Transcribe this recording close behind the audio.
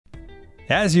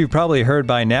As you've probably heard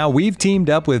by now, we've teamed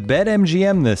up with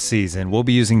BetMGM this season. We'll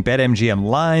be using BetMGM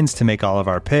lines to make all of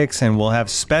our picks, and we'll have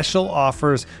special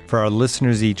offers for our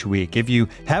listeners each week. If you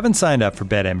haven't signed up for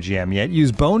BetMGM yet,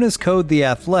 use bonus code The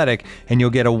Athletic, and you'll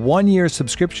get a 1-year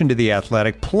subscription to The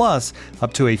Athletic, plus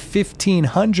up to a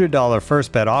 $1,500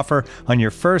 first bet offer on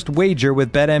your first wager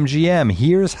with BetMGM.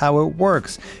 Here's how it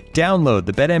works. Download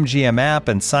the BetMGM app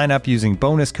and sign up using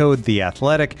bonus code The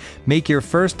Athletic. Make your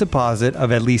first deposit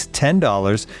of at least $10.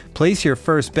 Place your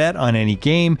first bet on any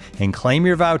game and claim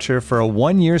your voucher for a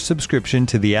 1-year subscription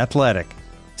to The Athletic.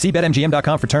 See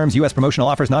BetMGM.com for terms. U.S. promotional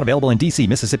offers not available in D.C.,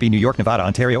 Mississippi, New York, Nevada,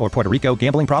 Ontario, or Puerto Rico.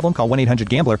 Gambling problem? Call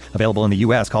 1-800-GAMBLER. Available in the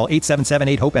U.S. Call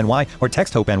 877-8-HOPE-NY or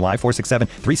text HOPE-NY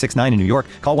 467-369 in New York.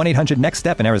 Call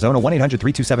 1-800-NEXT-STEP in Arizona.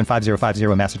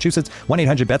 1-800-327-5050 in Massachusetts.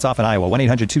 1-800-BETS-OFF in Iowa.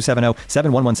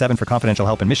 1-800-270-7117 for confidential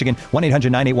help in Michigan.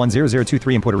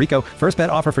 1-800-981-0023 in Puerto Rico. First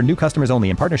bet offer for new customers only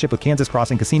in partnership with Kansas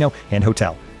Crossing Casino and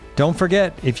Hotel. Don't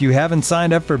forget, if you haven't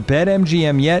signed up for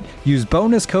BetMGM yet, use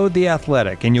bonus code The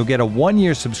Athletic, and you'll get a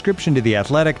 1-year subscription to The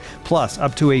Athletic, plus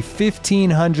up to a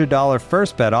 $1,500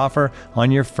 first bet offer on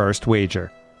your first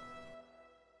wager.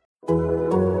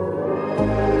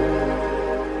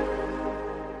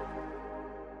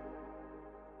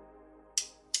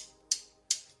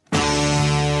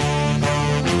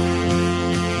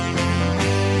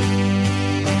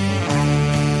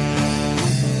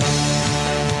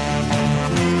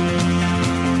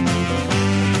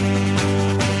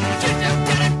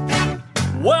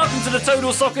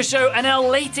 Total Soccer Show and our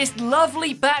latest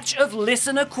lovely batch of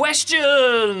listener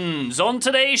questions. On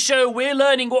today's show, we're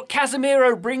learning what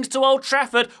Casemiro brings to Old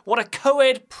Trafford, what a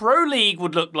co-ed Pro League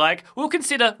would look like. We'll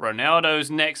consider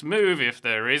Ronaldo's next move, if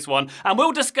there is one, and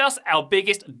we'll discuss our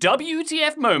biggest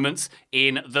WTF moments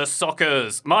in the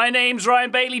Soccers. My name's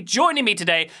Ryan Bailey. Joining me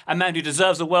today, a man who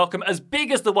deserves a welcome as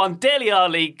big as the one Dele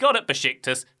Alli got at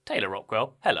Besiktas, Taylor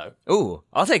Rockwell. Hello. Ooh,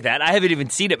 I'll take that. I haven't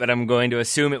even seen it, but I'm going to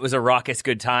assume it was a raucous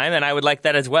good time, and I would like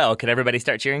that as well. Could everybody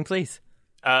start cheering, please?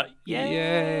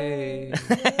 Yay.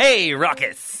 Hey,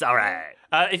 raucous. All right.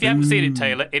 If you haven't seen it,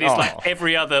 Taylor, it is like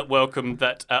every other welcome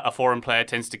that a foreign player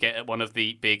tends to get at one of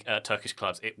the big Turkish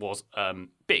clubs. It was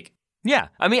big. Yeah,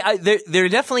 I mean, there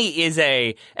definitely is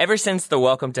ever since the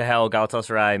welcome to hell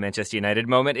Galatasaray Manchester United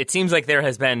moment, it seems like there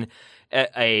has been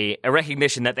a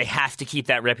recognition that they have to keep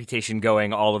that reputation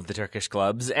going, all of the Turkish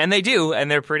clubs, and they do,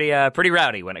 and they're pretty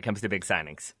rowdy when it comes to big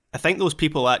signings. I think those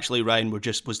people actually, Ryan, was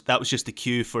just the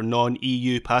queue for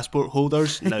non-EU passport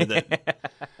holders now that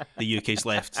the UK's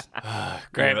left.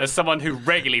 Graham, as someone who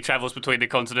regularly travels between the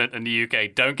continent and the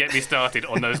UK, don't get me started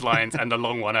on those lines and the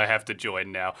long one I have to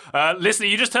join now. Listener,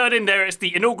 you just heard in there, it's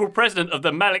the inaugural president of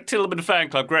the Malik Tillman fan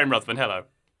club, Graham Ruthven. Hello.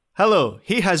 Hello.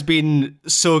 He has been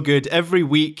so good. Every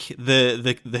week,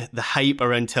 the hype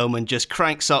around Tillman just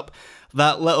cranks up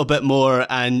that little bit more,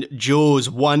 and Joe's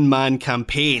one-man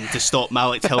campaign to stop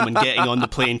Malik Tillman getting on the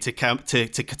plane to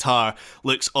Qatar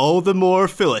looks all the more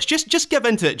foolish. Just give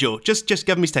into it, Joe. Just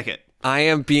give him his ticket. I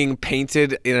am being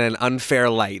painted in an unfair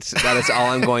light. That is all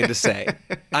I'm going to say.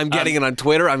 I'm getting it on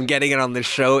Twitter. I'm getting it on this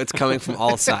show. It's coming from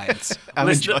all sides. I'm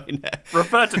enjoying it.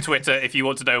 Refer to Twitter if you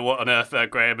want to know what on earth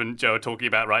Graham and Joe are talking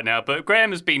about right now. But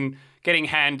Graham has been getting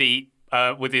handy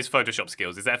with his Photoshop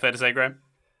skills. Is that fair to say, Graham?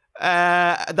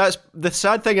 That's the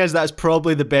sad thing is that's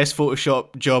probably the best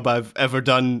Photoshop job I've ever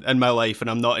done in my life, and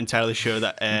I'm not entirely sure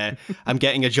that I'm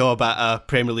getting a job at a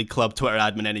Premier League club Twitter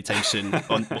admin anytime soon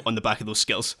on the back of those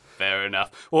skills. Fair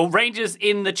enough. Well, Rangers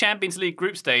in the Champions League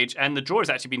group stage, and the draw has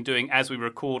actually been doing as we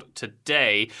record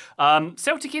today.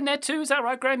 Celtic in there too, is that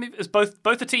right, Graham? Is both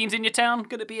the teams in your town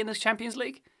going to be in the Champions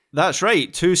League? That's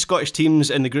right. 2 Scottish teams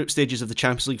in the group stages of the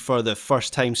Champions League for the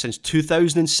first time since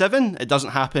 2007. It doesn't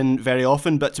happen very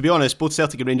often, but to be honest, both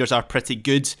Celtic and Rangers are pretty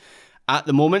good at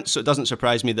the moment, so it doesn't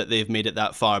surprise me that they've made it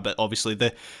that far. But obviously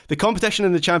the competition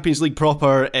in the Champions League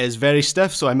proper is very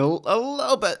stiff, so I'm a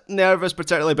little bit nervous,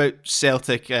 particularly about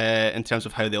Celtic in terms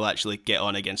of how they'll actually get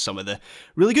on against some of the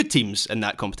really good teams in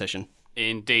that competition.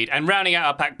 Indeed. And rounding out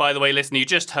our pack, by the way, listener, you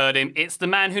just heard him. It's the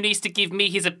man who needs to give me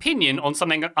his opinion on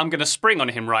something I'm going to spring on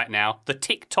him right now. The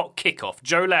TikTok kickoff.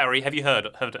 Joe Lowry, have you heard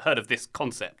of this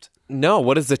concept? No,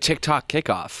 what is the TikTok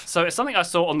kickoff? So it's something I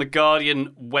saw on the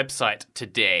Guardian website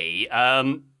today.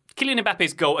 Kylian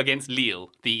Mbappe's goal against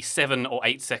Lille, the 7 or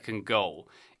 8 second goal,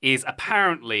 is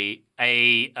apparently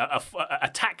a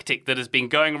tactic that has been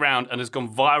going around and has gone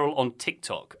viral on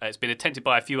TikTok. It's been attempted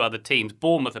by a few other teams.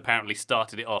 Bournemouth apparently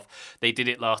started it off. They did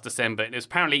it last December. And it was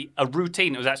apparently a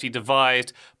routine that was actually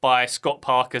devised by Scott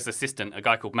Parker's assistant, a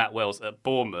guy called Matt Wells at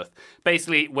Bournemouth.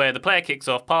 Basically, where the player kicks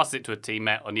off, passes it to a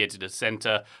teammate on the edge of the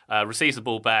centre, receives the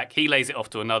ball back, he lays it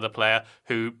off to another player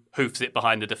who hoofs it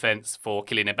behind the defence for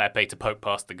Kylian Mbappe to poke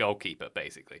past the goalkeeper,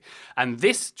 basically. And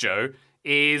this, Joe,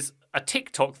 is a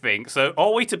TikTok thing. So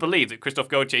are we to believe that Christophe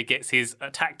Gauthier gets his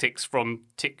tactics from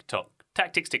TikTok?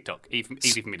 Tactics TikTok.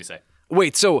 Easy for me to say.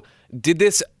 Wait, so did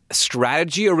this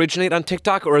strategy originate on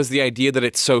TikTok, or is the idea that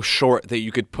it's so short that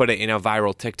you could put it in a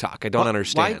viral TikTok? I don't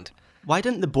understand. Why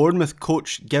didn't the Bournemouth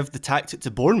coach give the tactic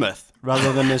to Bournemouth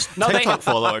rather than his TikTok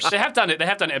followers? They have done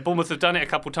it. Bournemouth have done it a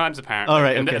couple of times, apparently. All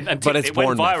right, okay. And but it's it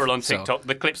went Bournemouth, viral on TikTok,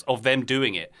 the clips of them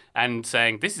doing it and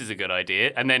saying, this is a good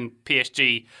idea. And then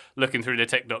PSG looking through their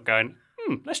TikTok going,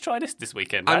 let's try this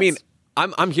weekend. I mean,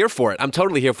 I'm here for it. I'm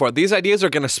totally here for it. These ideas are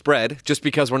going to spread just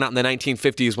because we're not in the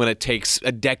 1950s when it takes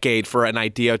a decade for an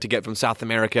idea to get from South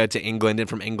America to England and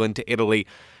from England to Italy.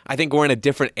 I think we're in a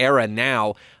different era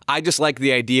now. I just like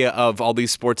the idea of all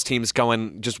these sports teams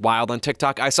going just wild on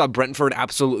TikTok. I saw Brentford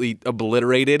absolutely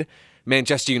obliterated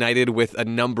Manchester United with a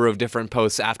number of different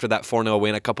posts after that 4-0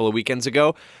 win a couple of weekends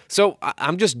ago. So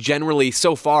I'm just generally,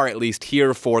 so far at least,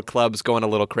 here for clubs going a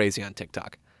little crazy on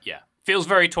TikTok. Yeah. Feels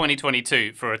very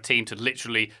 2022 for a team to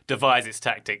literally devise its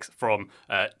tactics from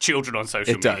children on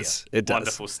social media. It does.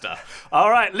 Wonderful stuff. All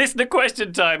right, listener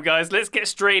question time, guys. Let's get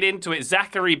straight into it.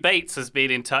 Zachary Bates has been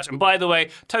in touch. And by the way,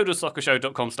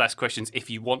 TotalSoccerShow.com/questions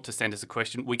if you want to send us a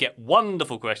question. We get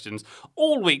wonderful questions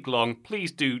all week long.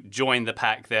 Please do join the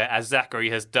pack there, as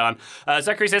Zachary has done.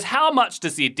 Zachary says, how much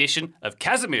does the addition of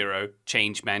Casemiro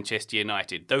change Manchester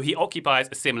United? Though he occupies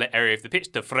a similar area of the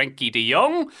pitch to Frenkie de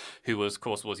Jong, who, of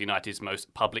course, was United's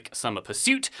most public summer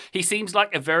pursuit, he seems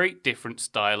like a very different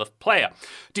style of player.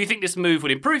 Do you think this move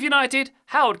would improve United?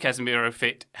 How does Casemiro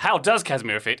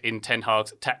fit in Ten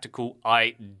Hag's tactical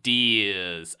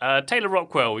ideas? Taylor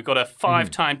Rockwell, we've got a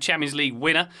 5-time Champions League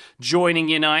winner joining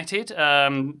United,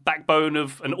 backbone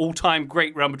of an all-time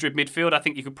great Real Madrid midfield, I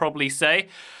think you could probably say.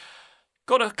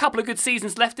 Got a couple of good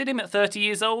seasons left in him at 30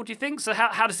 years old, do you think? So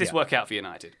how does this work out for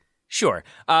United? Sure.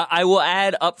 I will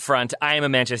add up front, I am a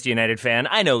Manchester United fan.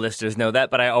 I know listeners know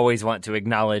that, but I always want to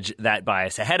acknowledge that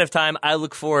bias ahead of time. I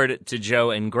look forward to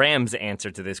Joe and Graham's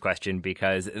answer to this question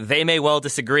because they may well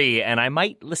disagree, and I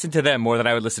might listen to them more than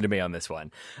I would listen to me on this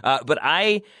one. But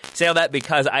I say all that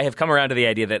because I have come around to the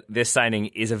idea that this signing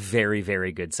is a very,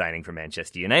 very good signing for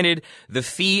Manchester United. The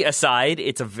fee aside,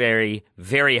 it's a very,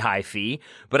 very high fee,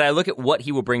 but I look at what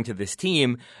he will bring to this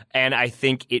team, and I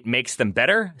think it makes them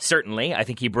better, certainly. I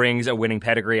think he brings a winning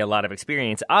pedigree, a lot of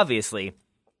experience, obviously.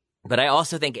 But I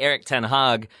also think Erik ten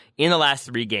Hag, in the last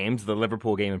 3 games, the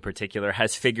Liverpool game in particular,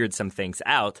 has figured some things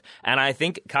out. And I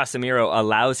think Casemiro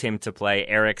allows him to play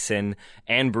Eriksen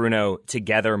and Bruno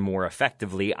together more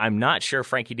effectively. I'm not sure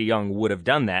Frenkie de Jong would have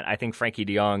done that. I think Frenkie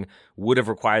de Jong would have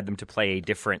required them to play a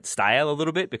different style a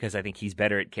little bit because I think he's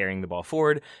better at carrying the ball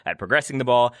forward, at progressing the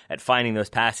ball, at finding those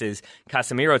passes.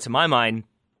 Casemiro, to my mind,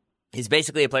 he's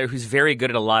basically a player who's very good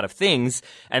at a lot of things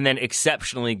and then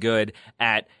exceptionally good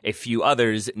at a few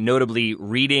others, notably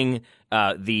reading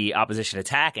the opposition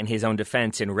attack and his own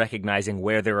defense and recognizing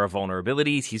where there are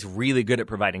vulnerabilities. He's really good at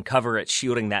providing cover, at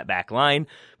shielding that back line,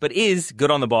 but is good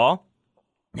on the ball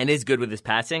and is good with his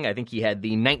passing. I think he had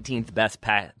the 19th best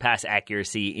pass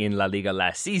accuracy in La Liga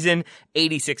last season.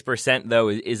 86%, though,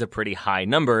 is a pretty high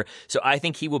number. So I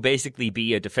think he will basically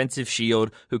be a defensive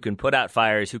shield who can put out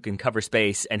fires, who can cover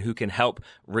space, and who can help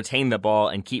retain the ball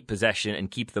and keep possession and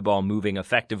keep the ball moving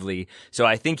effectively. So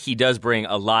I think he does bring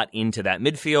a lot into that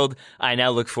midfield. I now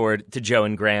look forward to Joe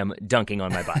and Graham dunking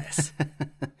on my bias.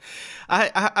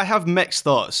 I have mixed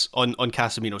thoughts on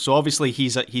Casemiro. So obviously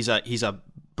he's a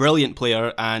brilliant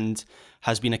player and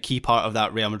has been a key part of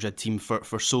that Real Madrid team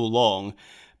for so long.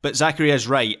 But Zachary is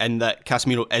right in that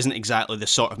Casemiro isn't exactly the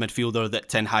sort of midfielder that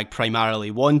Ten Hag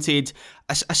primarily wanted.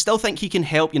 I still think he can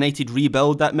help United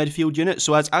rebuild that midfield unit.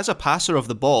 So as a passer of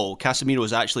the ball, Casemiro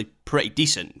is actually pretty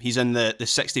decent. He's in the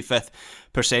 65th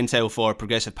percentile for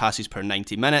progressive passes per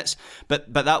 90 minutes.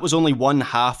 But that was only one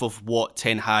half of what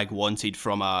Ten Hag wanted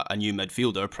from a new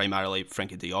midfielder, primarily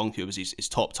Frenkie de Jong, who was his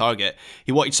top target.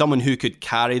 He wanted someone who could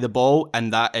carry the ball,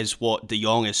 and that is what de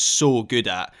Jong is so good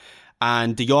at.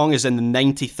 And de Jong is in the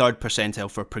 93rd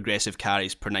percentile for progressive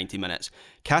carries per 90 minutes.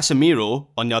 Casemiro,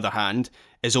 on the other hand,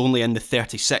 is only in the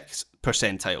 36th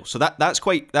percentile. So that's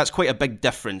quite a big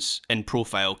difference in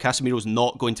profile. Casemiro's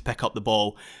not going to pick up the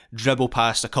ball, dribble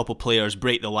past a couple players,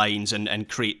 break the lines and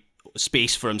create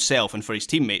space for himself and for his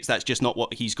teammates. That's just not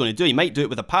what he's going to do. He might do it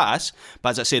with a pass, but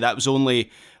as I say, that was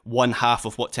only one half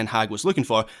of what Ten Hag was looking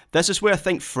for. This is where I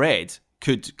think Fred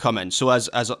could come in. So as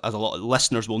a lot of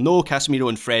listeners will know, Casemiro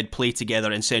and Fred play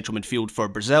together in central midfield for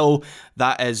Brazil.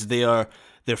 That is their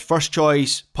first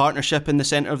choice partnership in the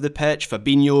centre of the pitch.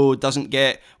 Fabinho doesn't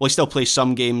get, well, he still plays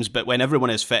some games, but when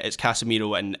everyone is fit, it's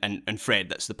Casemiro and Fred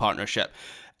that's the partnership.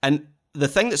 And the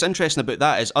thing that's interesting about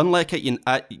that is, unlike at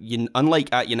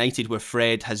United, where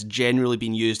Fred has generally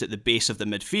been used at the base of the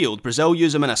midfield, Brazil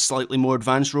use him in a slightly more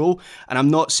advanced role. And I'm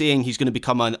not saying he's going to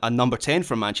become a number 10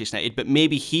 for Manchester United, but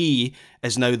maybe he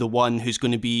is now the one who's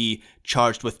going to be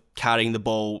charged with carrying the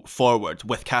ball forward,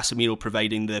 with Casemiro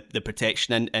providing the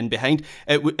protection in behind.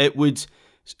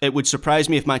 It would surprise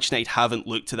me if Manchester United haven't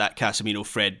looked to that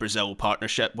Casemiro-Fred Brazil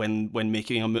partnership when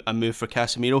making a move for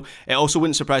Casemiro. It also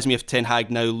wouldn't surprise me if Ten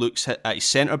Hag now looks at his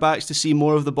centre-backs to see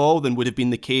more of the ball than would have been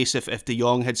the case if De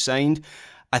Jong had signed.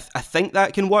 I think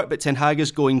that can work, but Ten Hag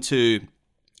is going to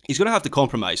have to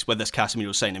compromise with this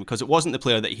Casemiro signing because it wasn't the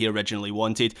player that he originally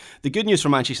wanted. The good news for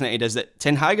Manchester United is that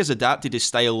Ten Hag has adapted his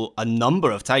style a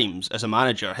number of times as a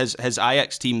manager. His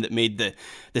Ajax team that made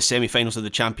the semi-finals of the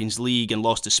Champions League and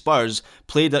lost to Spurs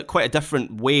played quite a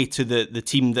different way to the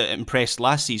team that impressed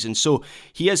last season. So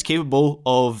he is capable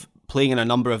of playing in a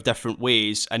number of different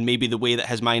ways, and maybe the way that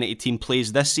his Man United team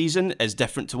plays this season is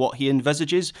different to what he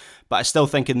envisages, but I still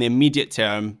think in the immediate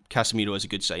term, Casemiro is a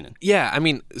good signing. Yeah, I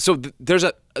mean, so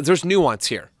there's nuance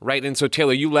here, right? And so,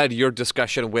 Taylor, you led your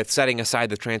discussion with setting aside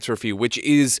the transfer fee, which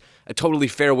is a totally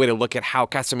fair way to look at how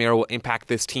Casemiro will impact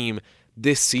this team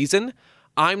this season.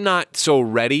 I'm not so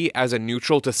ready as a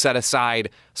neutral to set aside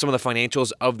some of the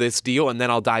financials of this deal, and then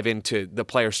I'll dive into the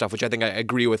player stuff, which I think I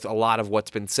agree with a lot of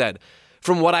what's been said.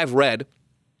 From what I've read,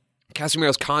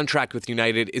 Casemiro's contract with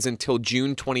United is until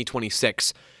June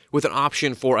 2026, with an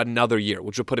option for another year,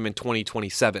 which will put him in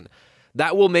 2027.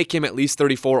 That will make him at least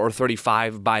 34 or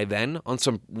 35 by then, on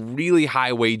some really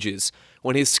high wages,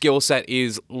 when his skill set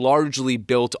is largely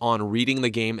built on reading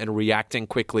the game and reacting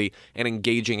quickly and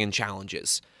engaging in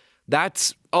challenges.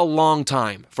 That's a long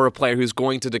time for a player who's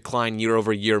going to decline year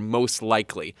over year, most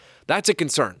likely. That's a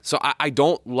concern. So I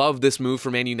don't love this move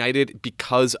for Man United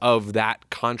because of that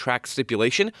contract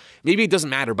stipulation. Maybe it doesn't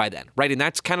matter by then, right? And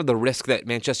that's kind of the risk that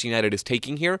Manchester United is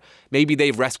taking here. Maybe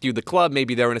they've rescued the club.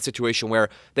 Maybe they're in a situation where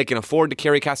they can afford to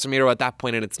carry Casemiro at that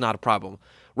point and it's not a problem.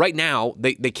 Right now,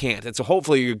 they can't. And so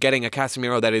hopefully you're getting a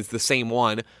Casemiro that is the same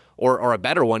one, or a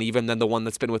better one even than the one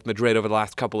that's been with Madrid over the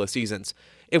last couple of seasons.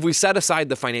 If we set aside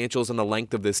the financials and the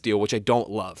length of this deal, which I don't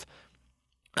love,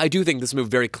 I do think this move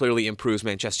very clearly improves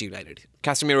Manchester United.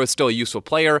 Casemiro is still a useful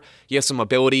player. He has some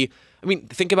ability. I mean,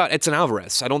 think about Edson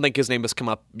Alvarez. I don't think his name has come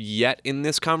up yet in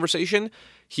this conversation.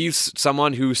 He's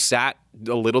someone who sat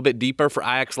a little bit deeper for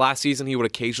Ajax last season. He would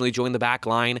occasionally join the back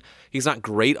line. He's not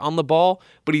great on the ball,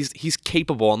 but he's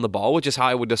capable on the ball, which is how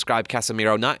I would describe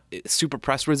Casemiro. Not super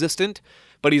press resistant,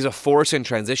 but he's a force in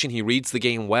transition. He reads the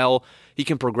game well. He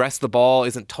can progress the ball,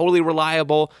 isn't totally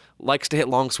reliable, likes to hit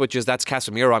long switches. That's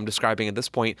Casemiro I'm describing at this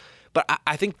point. But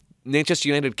I think Manchester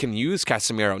United can use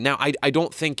Casemiro. Now, I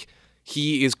don't think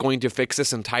he is going to fix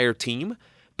this entire team,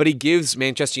 but he gives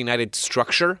Manchester United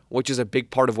structure, which is a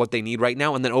big part of what they need right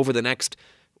now. And then over the next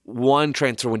one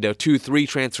transfer window, 2-3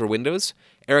 transfer windows,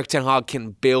 Erik ten Hag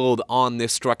can build on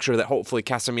this structure that hopefully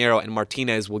Casemiro and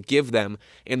Martinez will give them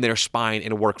in their spine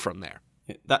and work from there.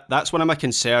 That's one of my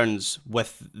concerns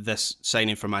with this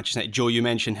signing for Manchester United. Joe, you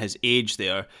mentioned his age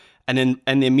there. And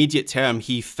in the immediate term,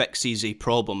 he fixes a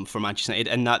problem for Manchester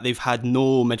United in that they've had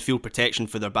no midfield protection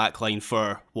for their backline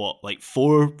for,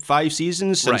 4-5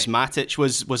 seasons since Matic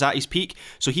was at his peak.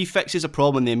 So he fixes a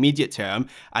problem in the immediate term,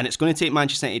 and it's going to take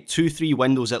Manchester United 2-3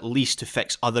 windows at least to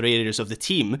fix other areas of the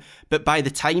team. But by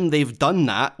the time they've done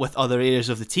that with other areas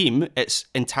of the team, it's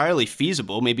entirely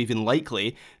feasible, maybe even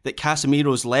likely, that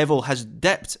Casemiro's level has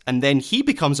dipped, and then he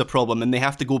becomes a problem, and they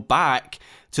have to go back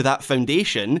to that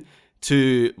foundation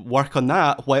to work on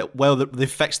that while they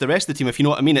fix the rest of the team, if you know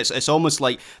what I mean. It's almost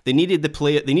like they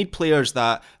need players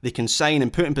that they can sign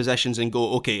and put in positions and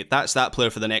go, okay, that's that player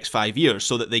for the next 5 years,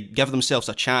 so that they give themselves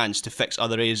a chance to fix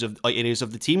other areas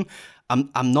of the team.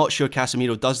 I'm not sure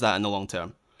Casemiro does that in the long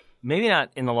term. Maybe not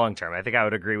in the long term. I think I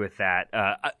would agree with that.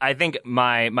 I think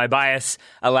my bias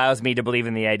allows me to believe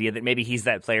in the idea that maybe he's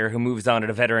that player who moves on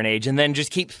at a veteran age and then just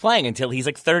keeps playing until he's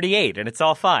like 38 and it's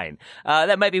all fine.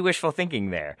 That might be wishful thinking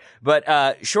there.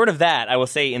 But short of that, I will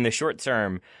say in the short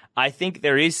term, I think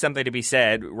there is something to be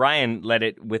said. Ryan led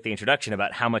it with the introduction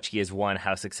about how much he has won,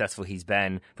 how successful he's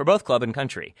been for both club and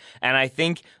country. And I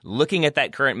think looking at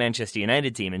that current Manchester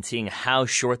United team and seeing how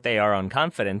short they are on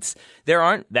confidence, there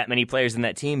aren't that many players in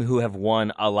that team who have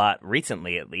won a lot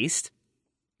recently, at least.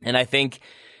 And I think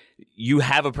you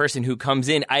have a person who comes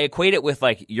in, I equate it with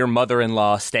like your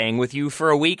mother-in-law staying with you for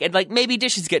a week and like maybe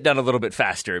dishes get done a little bit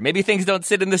faster. Maybe things don't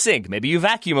sit in the sink. Maybe you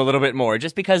vacuum a little bit more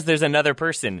just because there's another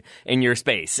person in your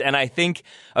space. And I think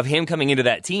of him coming into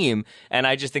that team, and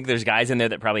I just think there's guys in there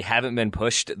that probably haven't been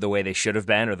pushed the way they should have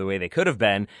been or the way they could have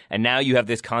been. And now you have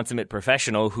this consummate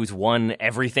professional who's won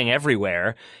everything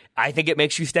everywhere. I think it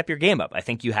makes you step your game up. I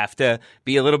think you have to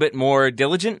be a little bit more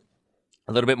diligent,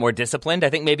 a little bit more disciplined. I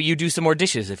think maybe you do some more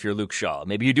dishes if you're Luke Shaw.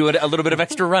 Maybe you do a little bit of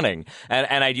extra running.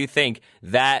 And I do think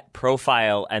that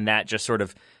profile and that just sort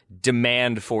of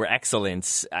demand for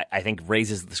excellence, I think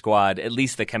raises the squad, at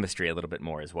least the chemistry a little bit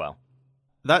more as well.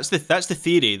 That's the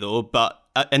theory, though, but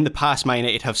in the past, Man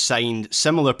United have signed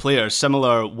similar players,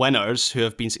 similar winners who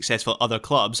have been successful at other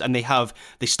clubs, and they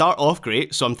start off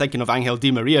great. So I'm thinking of Angel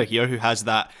Di Maria here, who has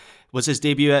that. Was his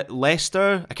debut at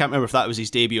Leicester? I can't remember if that was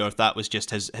his debut or if that was just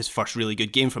his first really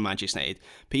good game for Manchester United.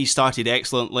 But he started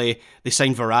excellently. They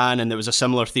signed Varane, and there was a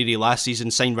similar theory last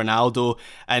season, signed Ronaldo.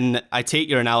 And I take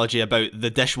your analogy about the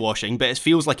dishwashing, but it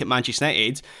feels like at Manchester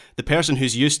United, the person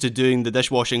who's used to doing the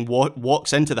dishwashing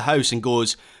walks into the house and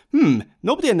goes,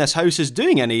 nobody in this house is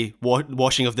doing any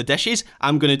washing of the dishes.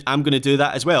 I'm gonna do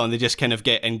that as well. And they just kind of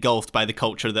get engulfed by the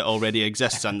culture that already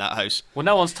exists in that house. Well,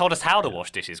 no one's told us how to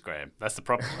wash dishes, Graham. That's the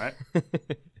problem, right?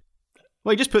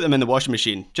 Well, you just put them in the washing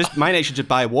machine. Man United should just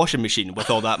buy a washing machine with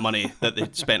all that money that they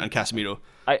spent on Casemiro.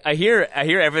 I hear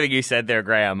everything you said there,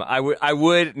 Graham. I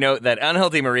would note that Angel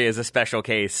Di Maria is a special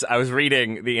case. I was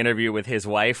reading the interview with his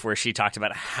wife where she talked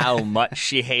about how much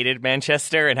she hated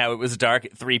Manchester and how it was dark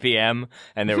at 3 p.m.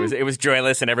 and it was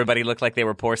joyless and everybody looked like they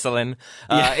were porcelain.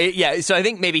 So I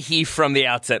think maybe he from the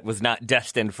outset was not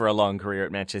destined for a long career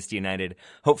at Manchester United.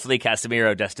 Hopefully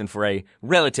Casemiro destined for a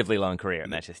relatively long career at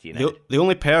Manchester United. The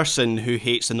only person who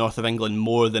hates the north of England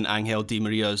more than Angel Di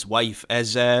Maria's wife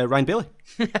is Ryan Bailey.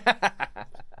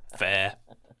 Fair.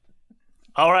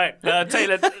 All right,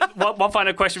 Taylor, one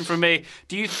final question from me.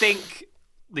 Do you think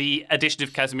the addition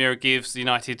of Casemiro gives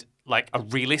United like a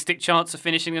realistic chance of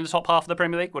finishing in the top half of the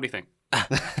Premier League? What do you think?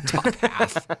 Top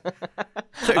half.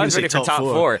 I was ready for top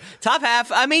four. Top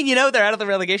half, I mean, they're out of the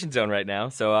relegation zone right now,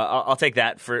 so I'll take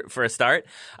that for a start.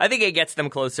 I think it gets them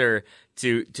closer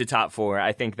to top four.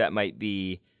 I think that might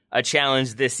be a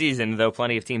challenge this season, though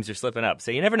plenty of teams are slipping up.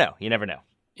 So you never know.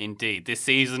 Indeed. This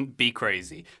season, be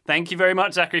crazy. Thank you very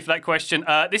much, Zachary, for that question.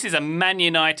 This is a Man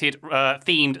United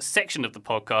themed section of the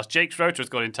podcast. Jake Schroeder has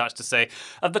got in touch to say,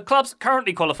 of the clubs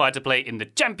currently qualified to play in the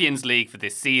Champions League for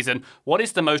this season, what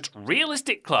is the most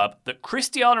realistic club that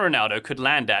Cristiano Ronaldo could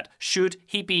land at should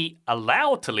he be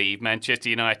allowed to leave Manchester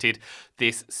United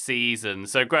this season?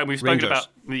 So, Graham, we've spoken about...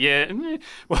 Yeah,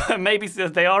 well, maybe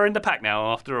they are in the pack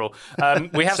now, after all.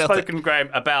 We have spoken, Graham,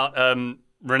 about...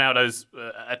 Ronaldo's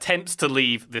attempts to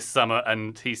leave this summer,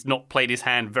 and he's not played his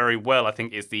hand very well, I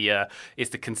think is the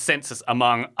consensus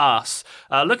among us.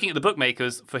 Looking at the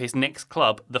bookmakers for his next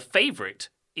club, the favourite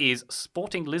is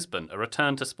Sporting Lisbon, a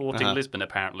return to Sporting Lisbon,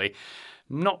 apparently.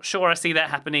 Not sure I see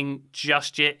that happening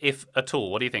just yet, if at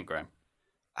all. What do you think, Graham?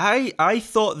 I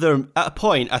thought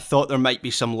I thought there might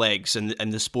be some legs in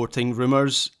the Sporting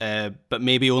rumours, but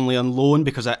maybe only on loan,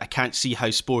 because I can't see how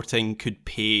Sporting could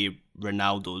pay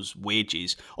Ronaldo's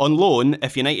wages. On loan,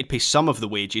 if United pay some of the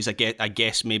wages, I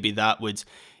guess maybe that would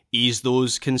ease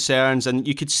those concerns, and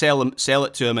you could sell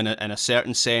it to him in a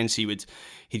certain sense.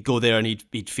 He'd go there and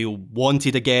he'd feel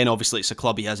wanted again. Obviously, it's a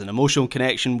club he has an emotional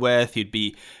connection with. He'd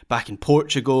be back in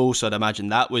Portugal, so I'd imagine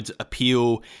that would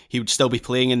appeal. He would still be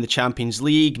playing in the Champions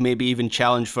League, maybe even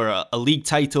challenge for a league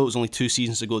title. It was only 2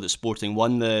 seasons ago that Sporting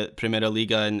won the Primeira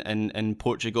Liga in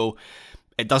Portugal.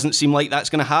 It doesn't seem like that's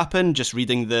going to happen. Just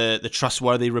reading the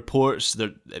trustworthy reports,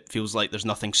 it feels like there's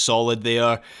nothing solid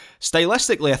there.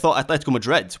 Stylistically, I thought Atletico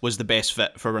Madrid was the best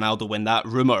fit for Ronaldo when that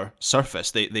rumour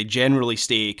surfaced. They generally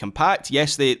stay compact.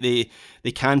 Yes, they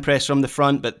can press from the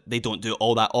front, but they don't do it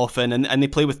all that often. And they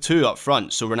play with 2 up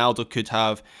front, so Ronaldo could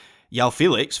have João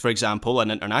Felix, for example, an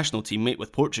international teammate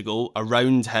with Portugal,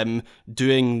 around him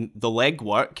doing the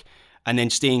legwork. and then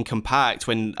staying compact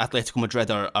when Atletico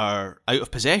Madrid are out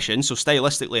of possession. So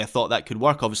stylistically, I thought that could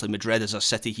work. Obviously, Madrid is a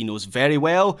city he knows very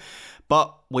well,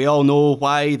 but we all know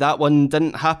why that one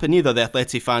didn't happen either. The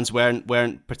Atleti fans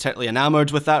weren't particularly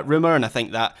enamoured with that rumour, and I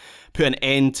think that put an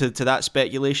end to that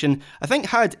speculation. I think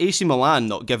had AC Milan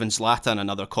not given Zlatan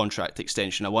another contract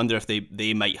extension, I wonder if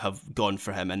they might have gone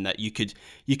for him, and that you could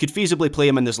feasibly play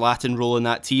him in the Zlatan role in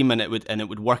that team, and it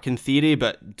would work in theory.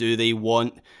 But do they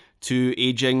want two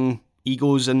aging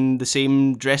egos in the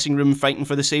same dressing room fighting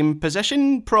for the same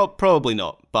position? Probably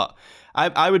not. But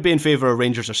I would be in favour of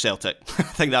Rangers or Celtic. I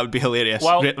think that would be hilarious.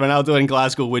 Well, Ronaldo in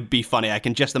Glasgow would be funny. I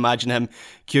can just imagine him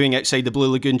queuing outside the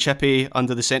Blue Lagoon Chippy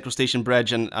under the Central Station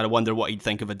Bridge, and I wonder what he'd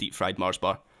think of a deep-fried Mars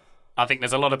bar. I think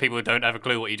there's a lot of people who don't have a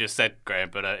clue what you just said, Graham,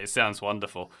 but it sounds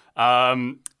wonderful.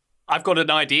 I've got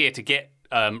an idea to get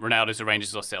Ronaldo to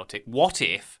Rangers or Celtic. What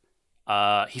if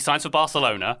he signs for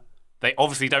Barcelona? They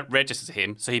obviously don't register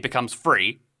him, so he becomes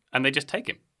free, and they just take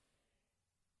him.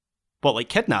 What, like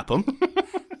kidnap him?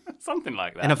 Something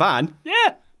like that. In a van?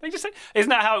 Yeah. They just say, isn't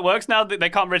that how it works now?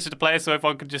 They can't register players, so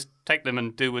everyone could just take them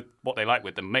and do with what they like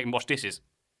with them, make them wash dishes.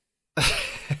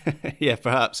 Yeah,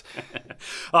 perhaps.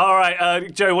 All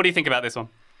right, Joe, what do you think about this one?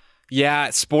 Yeah,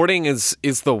 Sporting is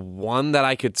the one that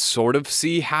I could sort of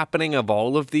see happening of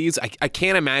all of these. I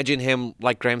can't imagine him,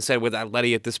 like Graham said, with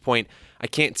Atleti at this point. I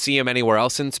can't see him anywhere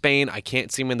else in Spain. I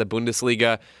can't see him in the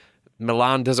Bundesliga.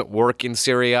 Milan doesn't work in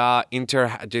Serie A.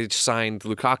 Inter just signed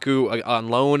Lukaku on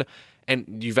loan.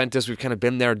 And Juventus, we've kind of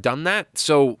been there, done that.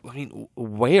 So, I mean,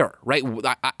 where, right?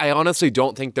 I honestly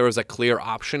don't think there is a clear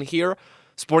option here.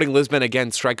 Sporting Lisbon, again,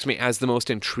 strikes me as the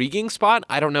most intriguing spot.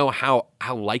 I don't know how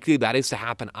likely that is to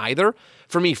happen either.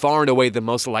 For me, far and away, the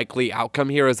most likely outcome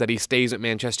here is that he stays at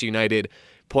Manchester United,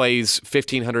 plays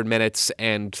 1,500 minutes,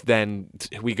 and then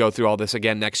we go through all this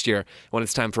again next year when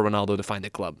it's time for Ronaldo to find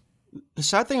a club. The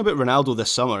sad thing about Ronaldo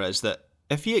this summer is that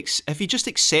if he just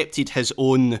accepted his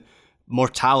own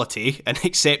mortality and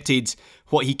accepted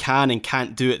what he can and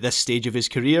can't do at this stage of his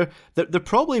career, there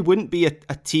probably wouldn't be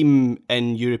a team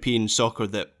in European soccer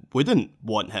that wouldn't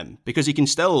want him, because he can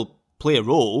still play a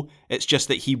role. It's just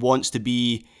that he wants to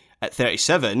be, at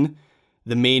 37,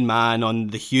 the main man on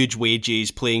the huge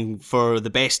wages playing for the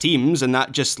best teams, and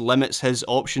that just limits his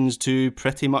options to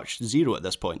pretty much zero at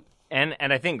this point. And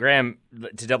I think, Graham,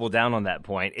 to double down on that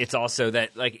point, it's also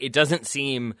that it doesn't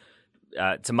seem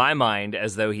to my mind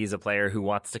as though he's a player who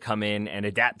wants to come in and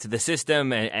adapt to the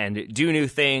system and do new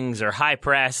things or high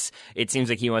press. It seems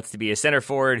like he wants to be a center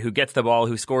forward who gets the ball,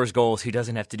 who scores goals, who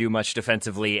doesn't have to do much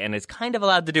defensively, and is kind of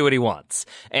allowed to do what he wants.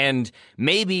 And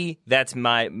maybe that's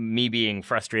me being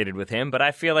frustrated with him, but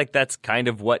I feel like that's kind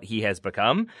of what he has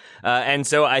become. And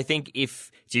so I think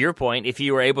to your point, if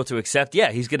you were able to accept,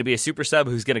 he's going to be a super sub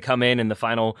who's going to come in the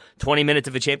final 20 minutes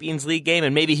of a Champions League game,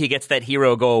 and maybe he gets that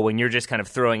hero goal when you're just kind of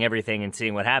throwing everything and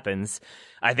seeing what happens.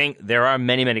 I think there are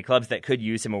many, many clubs that could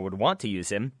use him or would want to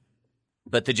use him.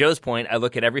 But to Joe's point, I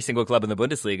look at every single club in the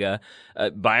Bundesliga.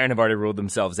 Bayern have already ruled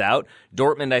themselves out.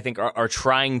 Dortmund, I think, are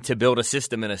trying to build a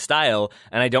system and a style,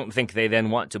 and I don't think they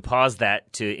then want to pause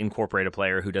that to incorporate a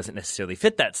player who doesn't necessarily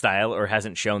fit that style or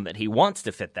hasn't shown that he wants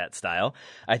to fit that style.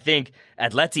 I think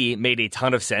Atleti made a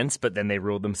ton of sense, but then they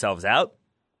ruled themselves out.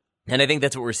 And I think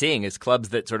that's what we're seeing is clubs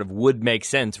that sort of would make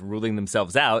sense ruling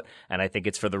themselves out. And I think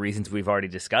it's for the reasons we've already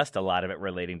discussed, a lot of it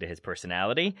relating to his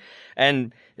personality.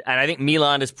 And I think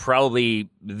Milan is probably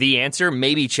the answer.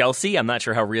 Maybe Chelsea. I'm not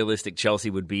sure how realistic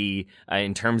Chelsea would be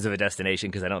in terms of a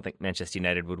destination, because I don't think Manchester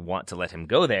United would want to let him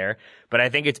go there. But I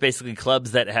think it's basically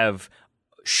clubs that have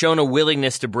shown a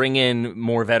willingness to bring in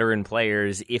more veteran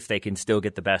players if they can still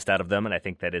get the best out of them, and I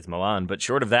think that is Milan. But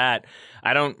short of that,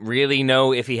 I don't really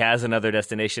know if he has another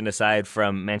destination aside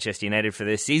from Manchester United for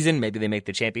this season. Maybe they make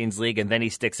the Champions League and then he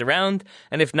sticks around,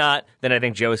 and if not, then I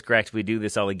think Joe is correct. We do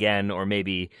this all again, or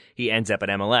maybe he ends up at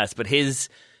MLS. But his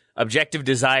objective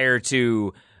desire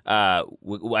to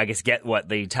I guess get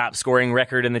the top scoring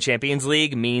record in the Champions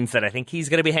League means that I think he's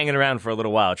going to be hanging around for a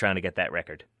little while trying to get that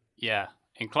record. Yeah.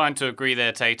 Inclined to agree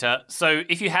there, Tater. So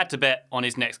if you had to bet on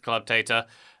his next club, Tater,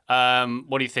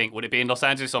 what do you think? Would it be in Los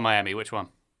Angeles or Miami? Which one?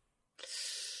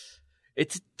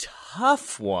 It's a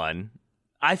tough one.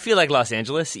 I feel like Los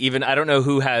Angeles. Even I don't know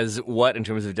who has what in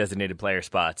terms of designated player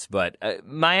spots, but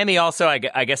Miami also, I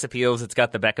guess, appeals. It's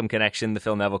got the Beckham connection, the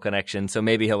Phil Neville connection, so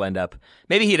maybe he'd end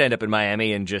up in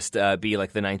Miami and just be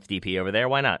like the 9th DP over there.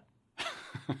 Why not?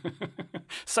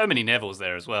 So many Nevilles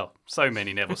there as well. So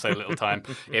many Nevilles, so little time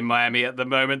in Miami at the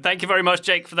moment. Thank you very much,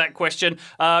 Jake, for that question.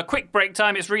 Quick break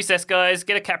time. It's recess, guys.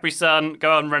 Get a Capri Sun,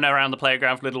 go and run around the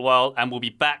playground for a little while, and we'll be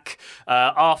back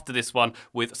after this one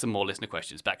with some more listener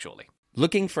questions. Back shortly.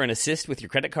 Looking for an assist with your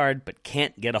credit card but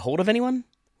can't get a hold of anyone?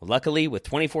 Well, luckily, with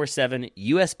 24/7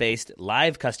 US-based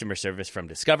live customer service from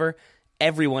Discover,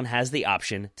 everyone has the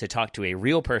option to talk to a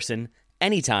real person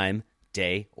anytime,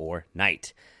 day or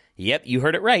night. Yep, you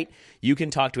heard it right. You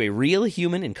can talk to a real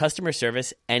human in customer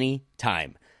service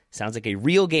anytime. Sounds like a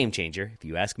real game changer, if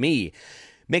you ask me.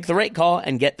 Make the right call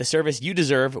and get the service you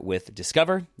deserve with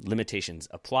Discover. Limitations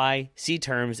apply. See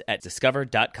terms at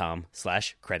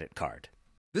discover.com/creditcard.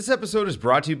 This episode is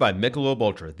brought to you by Michelob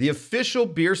Ultra, the official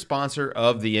beer sponsor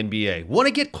of the NBA. Want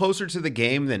to get closer to the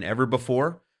game than ever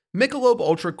before? Michelob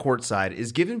Ultra Courtside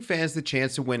is giving fans the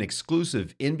chance to win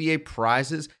exclusive NBA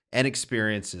prizes and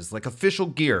experiences like official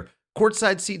gear,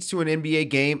 courtside seats to an NBA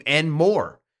game, and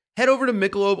more. Head over to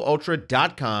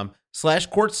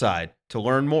MichelobUltra.com/courtside to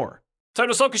learn more.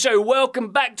 Total Soccer Show,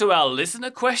 welcome back to our listener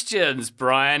questions.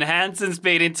 Brian Hansen's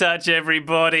been in touch,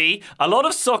 everybody. A lot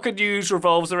of soccer news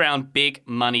revolves around big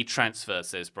money transfers,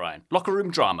 says Brian. Locker room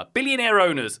drama, billionaire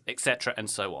owners, etc. and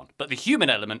so on. But the human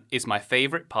element is my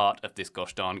favourite part of this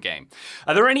gosh darn game.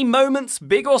 Are there any moments,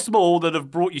 big or small, that have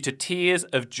brought you to tears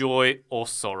of joy or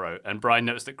sorrow? And Brian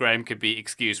notes that Graham could be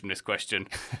excused from this question.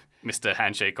 Mr.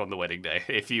 Handshake on the wedding day.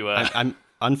 If you, I'm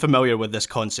unfamiliar with this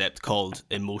concept called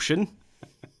emotion.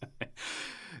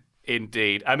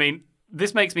 Indeed. I mean,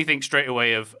 this makes me think straight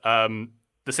away of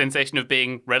the sensation of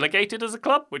being relegated as a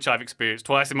club, which I've experienced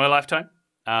twice in my lifetime.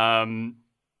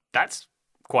 That's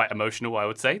quite emotional, I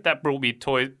would say. That brought me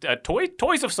toys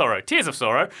of sorrow, tears of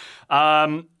sorrow.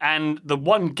 And the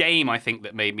one game I think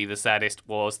that made me the saddest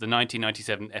was the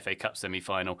 1997 FA Cup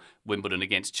semi-final, Wimbledon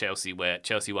against Chelsea, where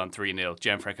Chelsea won 3-0.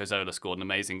 Gianfranco Zola scored an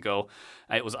amazing goal.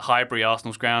 It was at Highbury,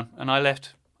 Arsenal's ground, and I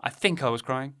left. I think I was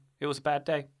crying. It was a bad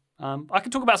day. I can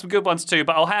talk about some good ones too,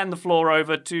 but I'll hand the floor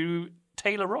over to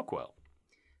Taylor Rockwell.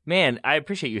 Man, I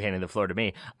appreciate you handing the floor to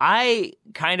me. I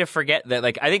kind of forget that,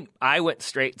 I think I went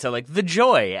straight to, the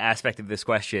joy aspect of this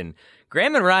question.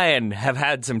 Graham and Ryan have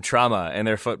had some trauma in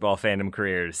their football fandom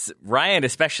careers. Ryan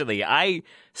especially. I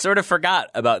sort of forgot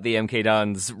about the MK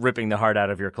Dons ripping the heart out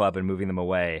of your club and moving them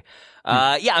away.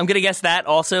 Yeah, I'm going to guess that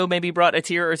also maybe brought a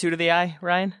tear or two to the eye,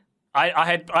 Ryan?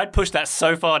 I'd pushed that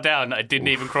so far down that it didn't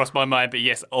even cross my mind, but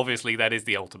yes, obviously that is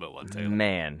the ultimate one too.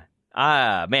 Man,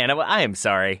 I am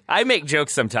sorry. I make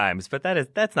jokes sometimes, but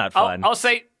that's not fun. I'll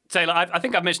say, Taylor, I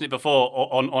think I've mentioned it before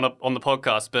on the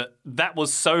podcast, but that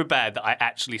was so bad that I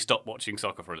actually stopped watching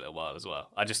soccer for a little while as well.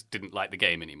 I just didn't like the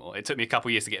game anymore. It took me a couple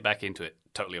of years to get back into it,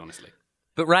 totally honestly.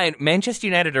 But Ryan, Manchester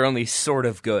United are only sort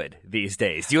of good these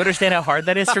days. Do you understand how hard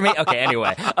that is for me? Okay,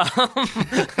 anyway.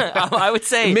 I would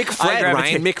say... McFred,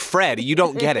 Ryan, McFred. You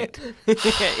don't get it.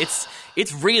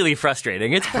 It's really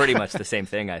frustrating. It's pretty much the same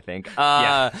thing, I think.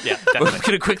 Yeah, definitely. We're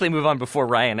going to quickly move on before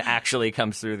Ryan actually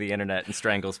comes through the internet and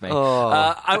strangles me.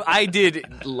 I did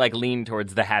lean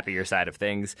towards the happier side of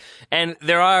things. And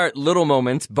there are little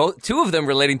moments, two of them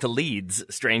relating to Leeds,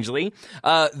 strangely.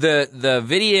 The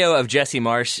video of Jesse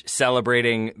Marsch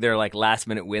celebrating their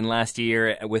last-minute win last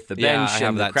year with the bench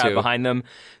and the crowd behind them.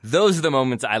 Those are the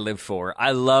moments I live for.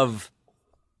 I love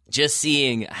just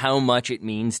seeing how much it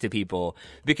means to people,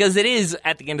 because it is,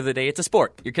 at the end of the day, it's a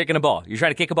sport. You're kicking a ball. You're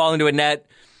trying to kick a ball into a net.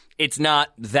 It's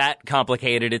not that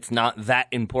complicated. It's not that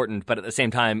important. But at the same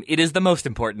time, it is the most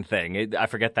important thing. I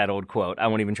forget that old quote. I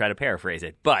won't even try to paraphrase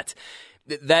it. But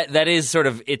that is sort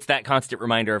of, it's that constant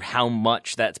reminder of how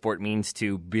much that sport means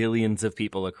to billions of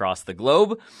people across the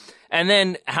globe. And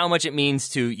then how much it means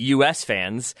to U.S.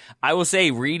 fans. I will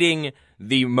say, reading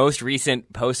the most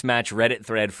recent post-match Reddit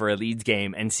thread for a Leeds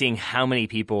game and seeing how many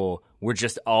people were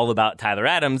just all about Tyler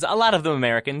Adams, a lot of them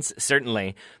Americans,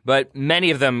 certainly, but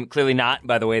many of them clearly not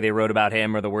by the way they wrote about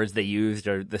him or the words they used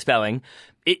or the spelling.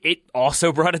 It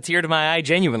also brought a tear to my eye,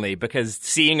 genuinely, because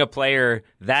seeing a player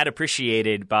that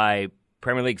appreciated by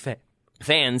Premier League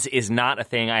fans is not a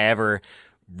thing I ever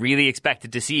really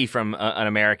expected to see from an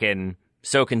American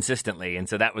so consistently, and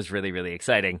so that was really, really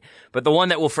exciting. But the one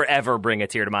that will forever bring a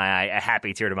tear to my eye, a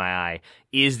happy tear to my eye,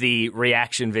 is the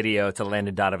reaction video to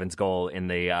Landon Donovan's goal in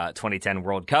the 2010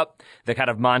 World Cup. The kind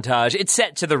of montage, it's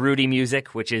set to the Rudy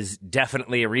music, which is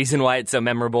definitely a reason why it's so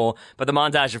memorable, but the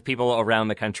montage of people around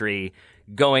the country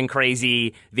going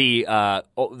crazy, the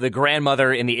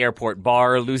grandmother in the airport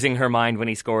bar losing her mind when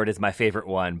he scored is my favorite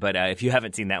one. But if you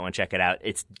haven't seen that one, check it out.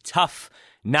 It's tough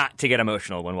not to get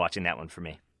emotional when watching that one for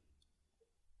me.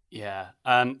 Yeah.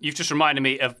 You've just reminded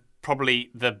me of probably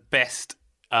the best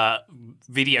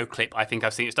video clip I think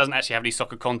I've seen. It doesn't actually have any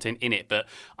soccer content in it, but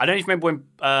I don't even remember when,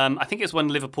 I think it's when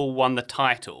Liverpool won the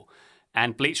title,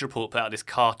 and Bleacher Report put out this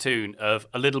cartoon of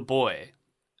a little boy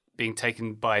being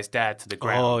taken by his dad to the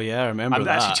ground. Oh, yeah, I remember I'm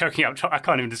that. actually choking up. I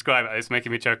can't even describe it. It's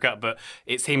making me choke up. But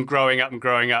it's him growing up,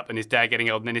 and his dad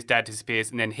getting old, and then his dad disappears,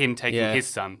 and then him taking his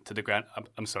son to the ground.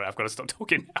 I'm sorry, I've got to stop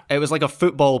talking now. It was like a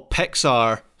football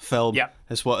Pixar film. Yeah.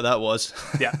 Is what that was.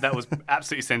 Yeah, that was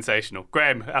absolutely sensational.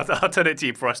 Graham, I'll turn it to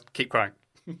you before I keep crying.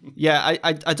 Yeah,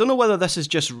 I don't know whether this is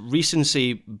just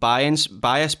recency bias,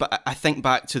 but I think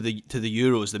back to the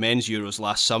Euros, the men's Euros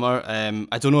last summer.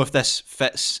 I don't know if this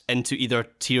fits into either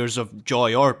tears of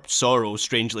joy or sorrow,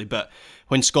 strangely, but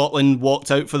when Scotland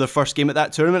walked out for their first game at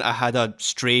that tournament, I had a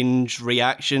strange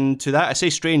reaction to that. I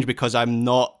say strange because I'm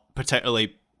not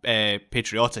particularly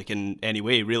patriotic in any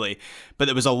way, really, but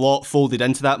there was a lot folded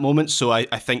into that moment. So I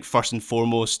think first and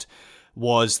foremost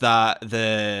was that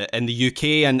in the UK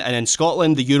and in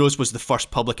Scotland, the Euros was the first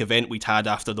public event we'd had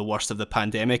after the worst of the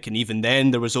pandemic, and even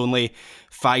then there was only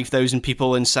 5,000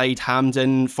 people inside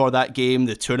Hampden for that game.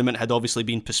 The tournament had obviously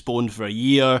been postponed for a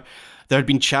year. There had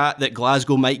been chat that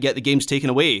Glasgow might get the games taken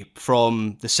away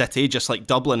from the city, just like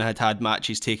Dublin had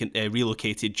matches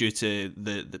relocated due to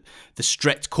the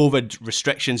strict COVID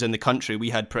restrictions in the country. We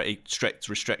had pretty strict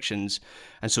restrictions,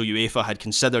 and so UEFA had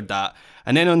considered that.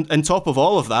 And then on top of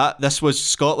all of that, this was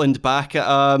Scotland back at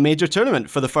a major tournament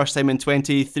for the first time in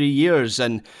 23 years.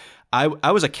 And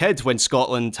I was a kid when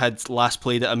Scotland had last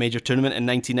played at a major tournament in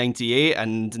 1998,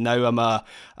 and now I'm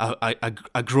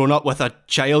a grown up with a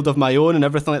child of my own and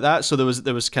everything like that. So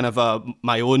there was kind of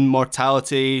my own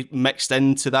mortality mixed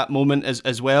into that moment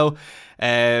as well.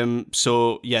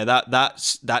 So yeah,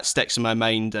 that sticks in my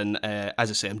mind. And as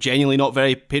I say, I'm genuinely not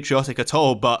very patriotic at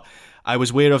all, but I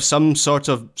was aware of some sort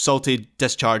of salty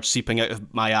discharge seeping out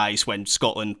of my eyes when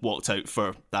Scotland walked out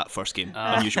for that first game.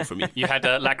 Unusual for me. You had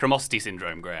lachrymosity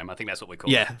syndrome, Graham. I think that's what we call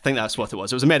it. Yeah, I think that's what it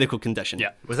was. It was a medical condition.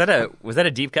 Yeah. Was that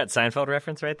a deep cut Seinfeld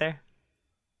reference right there?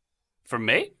 From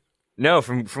me? No,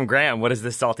 from Graham. What is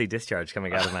this salty discharge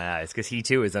coming out of my eyes? Because he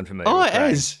too is unfamiliar. Oh, with it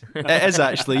crying. is. It is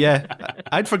actually. Yeah,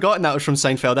 I'd forgotten that was from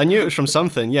Seinfeld. I knew it was from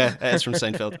something. Yeah, it is from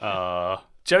Seinfeld.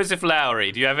 Joseph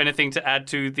Lowry, do you have anything to add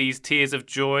to these tears of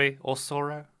joy or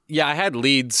sorrow? Yeah, I had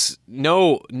leads.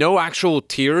 No actual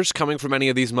tears coming from any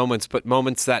of these moments, but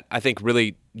moments that I think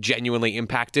really genuinely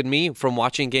impacted me from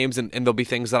watching games, and there'll be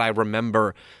things that I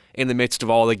remember in the midst of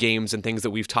all the games and things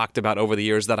that we've talked about over the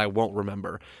years that I won't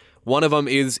remember. One of them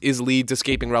is Leeds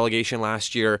escaping relegation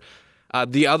last year.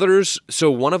 The others, so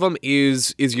one of them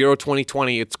is Euro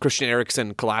 2020. It's Christian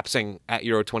Eriksen collapsing at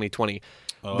Euro 2020.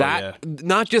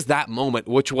 Not just that moment,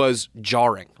 which was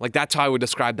jarring. Like, that's how I would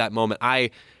describe that moment. I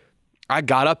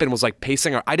got up and was like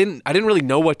pacing. I didn't really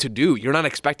know what to do. You're not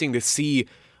expecting to see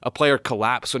a player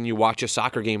collapse when you watch a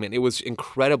soccer game, and it was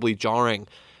incredibly jarring.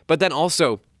 But then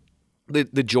also, the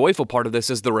joyful part of this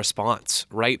is the response,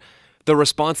 right? The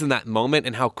response in that moment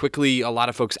and how quickly a lot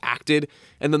of folks acted,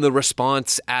 and then the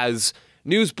response as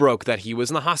news broke that he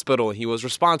was in the hospital and he was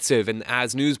responsive, and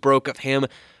as news broke of him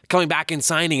coming back and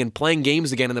signing and playing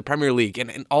games again in the Premier League,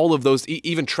 and all of those,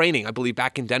 even training, I believe,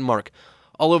 back in Denmark,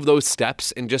 all of those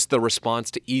steps and just the response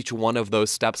to each one of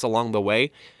those steps along the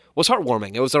way was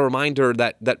heartwarming. It was a reminder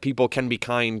that people can be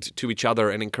kind to each other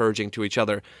and encouraging to each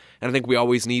other, and I think we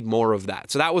always need more of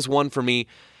that. So that was one for me.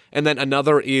 And then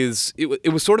another is,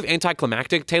 it was sort of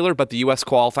anticlimactic, Taylor, but the U.S.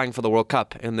 qualifying for the World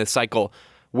Cup in this cycle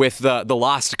with the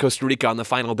loss to Costa Rica on the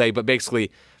final day, but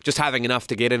basically just having enough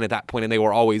to get in at that point, and they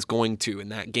were always going to in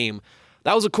that game.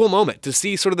 That was a cool moment to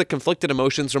see sort of the conflicted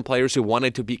emotions from players who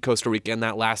wanted to beat Costa Rica in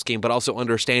that last game, but also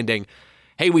understanding,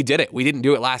 hey, we did it. We didn't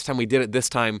do it last time. We did it this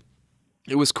time.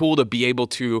 It was cool to be able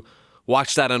to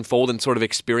watch that unfold and sort of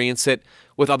experience it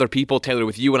with other people, Taylor,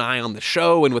 with you and I on the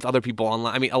show and with other people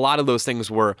online. I mean, a lot of those things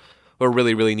were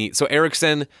really, really neat. So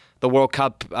Eriksen, the World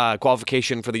Cup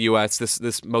qualification for the U.S.,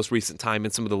 this most recent time,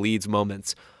 and some of the Leeds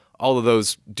moments, all of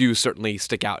those do certainly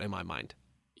stick out in my mind.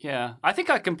 Yeah, I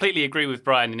think I completely agree with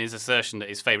Brian in his assertion that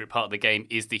his favourite part of the game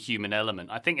is the human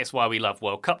element. I think it's why we love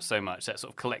World Cup so much, that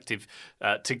sort of collective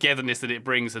togetherness that it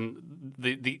brings and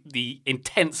the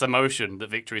intense emotion that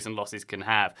victories and losses can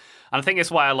have. And I think it's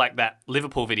why I like that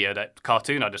Liverpool video, that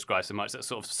cartoon I described so much, that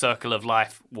sort of circle of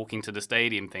life walking to the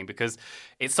stadium thing, because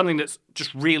it's something that's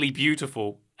just really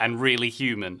beautiful and really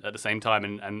human at the same time,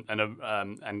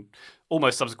 and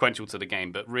almost subsequential to the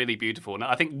game, but really beautiful. And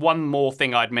I think one more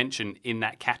thing I'd mention in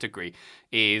that category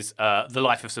is the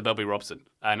life of Sir Bobby Robson.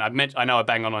 And I know I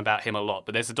bang on about him a lot,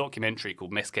 but there's a documentary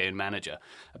called Mesquite and Manager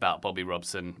about Bobby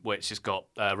Robson, which has got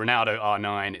Ronaldo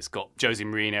R9, it's got Jose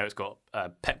Mourinho, it's got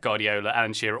Pep Guardiola,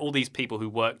 Alan Shearer, all these people who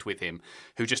worked with him,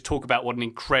 who just talk about what an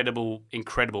incredible,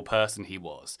 incredible person he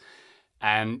was.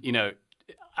 And, you know,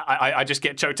 I just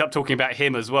get choked up talking about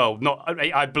him as well.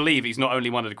 I believe he's not only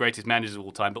one of the greatest managers of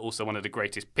all time, but also one of the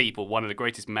greatest people, one of the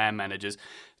greatest man managers.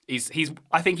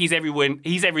 I think he's everyone.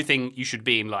 He's everything you should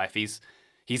be in life.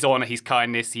 He's honor, he's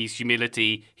kindness, he's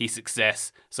humility, he's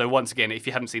success. So once again, if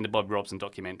you haven't seen the Bob Robson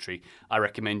documentary, I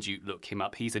recommend you look him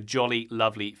up. He's a jolly,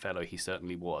 lovely fellow. He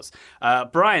certainly was.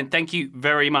 Brian, thank you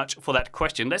very much for that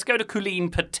question. Let's go to Colleen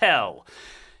Patel.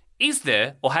 Is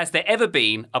there or has there ever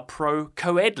been a pro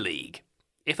co-ed league?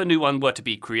 If a new one were to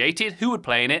be created, who would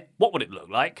play in it? What would it look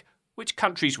like? Which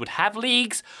countries would have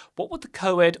leagues? What would the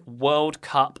co-ed World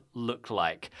Cup look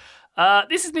like?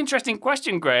 This is an interesting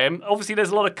question, Graham. Obviously, there's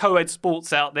a lot of co-ed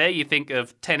sports out there. You think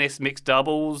of tennis, mixed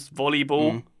doubles,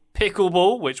 volleyball,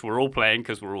 pickleball, which we're all playing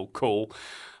because we're all cool.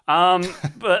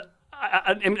 But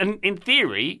in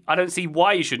theory, I don't see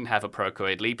why you shouldn't have a pro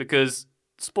co-ed league, because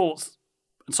sports,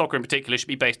 and soccer in particular, should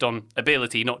be based on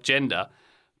ability, not gender.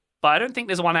 But I don't think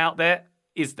there's one out there,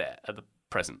 is there, at the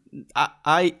present?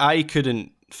 I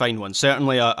couldn't find one.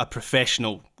 Certainly a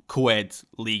professional co-ed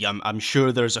league. I'm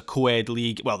sure there's a co-ed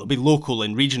league. Well, there'll be local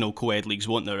and regional co-ed leagues,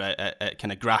 won't there, at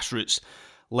kind of grassroots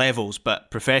levels.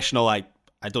 But professional, I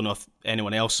don't know if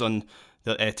anyone else on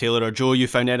Taylor or Joe, you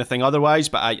found anything otherwise,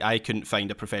 but I couldn't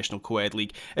find a professional co-ed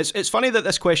league. It's funny that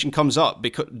this question comes up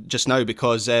just now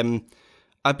because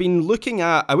I've been looking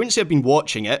at, I wouldn't say I've been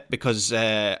watching it because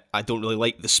I don't really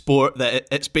like the sport that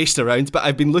it's based around, but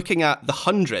I've been looking at the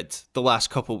 100 the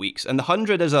last couple of weeks. And the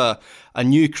 100 is a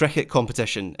new cricket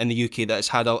competition in the UK that has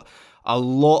had a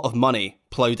lot of money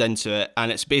ploughed into it,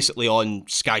 and it's basically on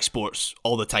Sky Sports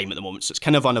all the time at the moment. So it's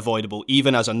kind of unavoidable,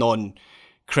 even as a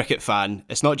non-cricket fan.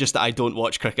 It's not just that I don't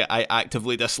watch cricket, I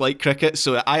actively dislike cricket,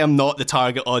 so I am not the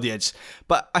target audience.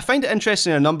 But I find it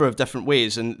interesting in a number of different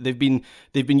ways, and they've been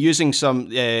using some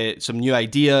new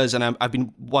ideas, and I've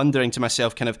been wondering to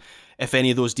myself kind of if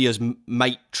any of those ideas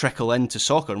might trickle into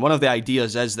soccer. And one of the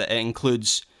ideas is that it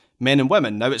includes men and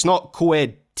women. Now, it's not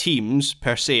co-ed teams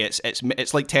per se.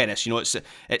 It's like tennis, you know.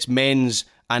 It's men's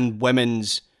and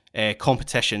women's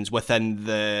competitions within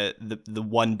the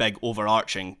one big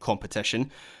overarching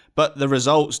competition, but the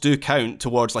results do count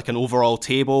towards like an overall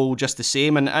table just the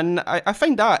same, and I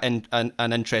find that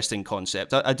an interesting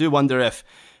concept. I do wonder if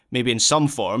maybe in some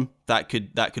form that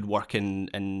could work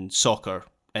in soccer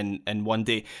in one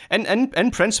day.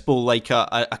 In principle, like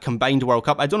a combined World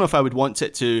Cup, I don't know if I would want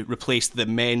it to replace the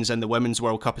men's and the women's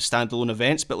World Cup as standalone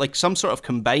events, but like some sort of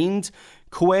combined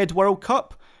co-ed World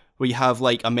Cup where you have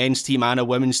like a men's team and a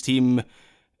women's team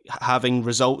having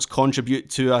results contribute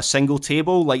to a single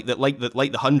table, like the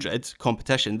 100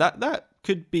 competition. That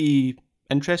could be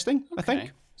interesting, okay. I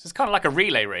think. So it's kind of like a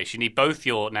relay race. You need both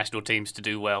your national teams to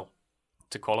do well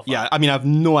to qualify. Yeah, I mean, I have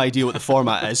no idea what the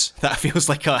format is. That feels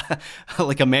like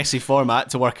a messy format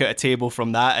to work out a table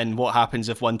from that, and what happens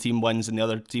if one team wins and the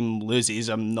other team loses.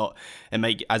 It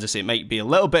might, as I say, it might be a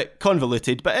little bit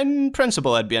convoluted, but in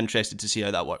principle, I'd be interested to see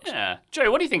how that works. Yeah. Joe,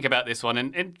 what do you think about this one?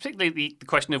 And particularly the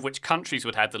question of which countries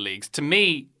would have the leagues. To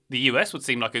me, the US would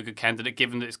seem like a good candidate,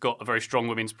 given that it's got a very strong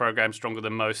women's program, stronger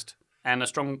than most, and a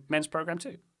strong men's program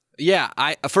too. Yeah,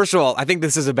 first of all, I think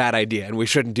this is a bad idea and we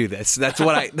shouldn't do this. That's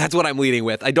what I'm leading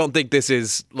with. I don't think this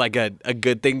is like a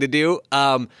good thing to do.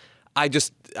 I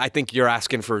think you're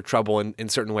asking for trouble in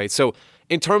certain ways. So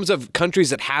in terms of countries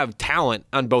that have talent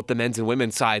on both the men's and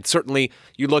women's side, certainly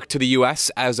you look to the US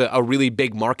as a really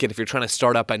big market. If you're trying to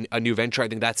start up a new venture, I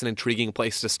think that's an intriguing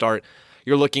place to start.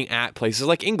 You're looking at places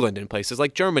like England and places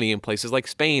like Germany and places like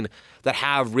Spain that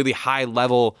have really high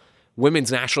level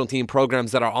women's national team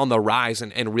programs that are on the rise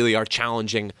and really are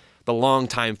challenging the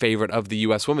longtime favorite of the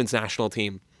U.S. women's national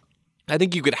team. I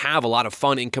think you could have a lot of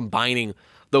fun in combining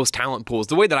those talent pools.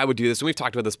 The way that I would do this, and we've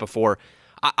talked about this before,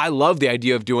 I love the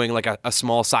idea of doing like a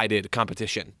small-sided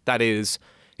competition. That is,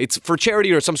 it's for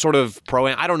charity or some sort of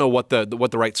pro-am. I don't know what the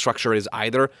right structure is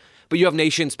either, but you have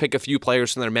nations pick a few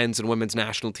players from their men's and women's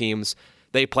national teams.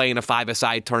 They play in a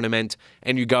 5-a-side tournament,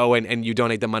 and you go and you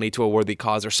donate the money to a worthy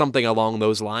cause or something along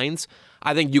those lines.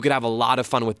 I think you could have a lot of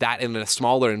fun with that in a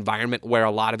smaller environment where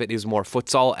a lot of it is more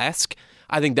futsal-esque.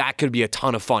 I think that could be a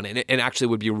ton of fun, and it actually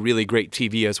would be really great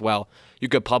TV as well. You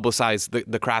could publicize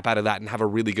the crap out of that and have a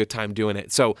really good time doing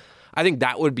it. So I think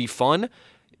that would be fun.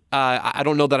 I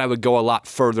don't know that I would go a lot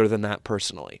further than that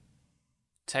personally.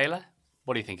 Taylor,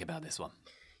 what do you think about this one?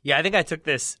 Yeah, I think I took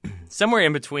this somewhere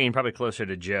in between, probably closer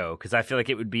to Joe, because I feel like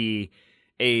it would be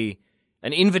a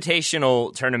an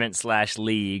invitational tournament /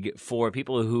 league for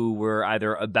people who were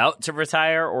either about to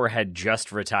retire or had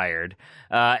just retired.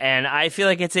 And I feel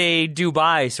like it's a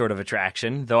Dubai sort of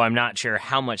attraction, though I'm not sure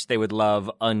how much they would love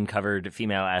uncovered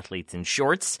female athletes in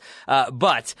shorts.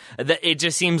 But it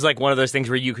just seems like one of those things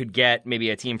where you could get maybe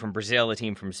a team from Brazil, a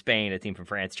team from Spain, a team from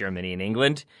France, Germany, and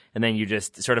England, and then you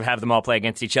just sort of have them all play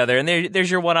against each other. And there's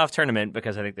your one-off tournament,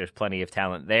 because I think there's plenty of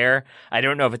talent there. I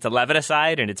don't know if it's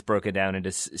 11-a-side and it's broken down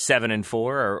into 7 and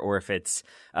 4, or if it's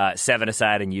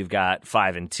 7-a-side and you've got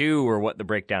 5 and 2, or what the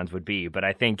breakdowns would be. But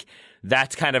I think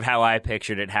that's kind of how I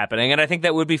pictured it happening, and I think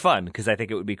that would be fun, because I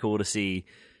think it would be cool to see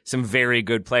some very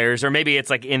good players, or maybe it's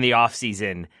like in the off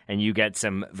season and you get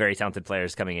some very talented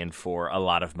players coming in for a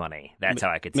lot of money. That's how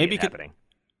I could see it happening.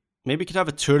 Maybe you could have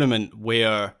a tournament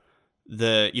where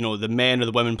the men or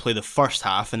the women play the first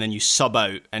half, and then you sub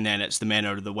out, and then it's the men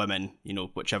or the women,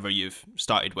 whichever you've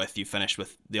started with, you finish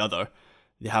with the other.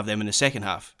 They have them in the second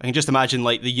half. I can just imagine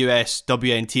like the US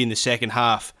WNT in the second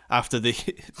half after the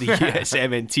US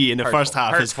MNT in the first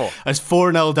half is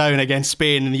 4-0 down against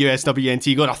Spain in the US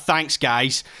WNT, going, thanks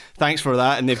guys, thanks for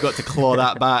that, and they've got to claw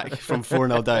that back from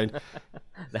 4-0 down.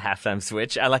 The halftime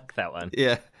switch, I like that one.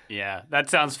 Yeah,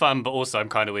 that sounds fun, but also I'm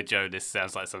kind of with Joe. This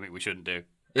sounds like something we shouldn't do.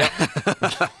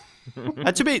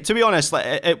 And to be honest, like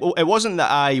it wasn't that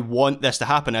I want this to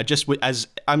happen. I just Taylor's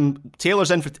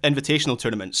Invitational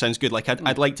tournament sounds good. Like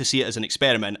I'd like to see it as an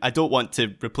experiment. I don't want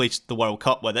to replace the World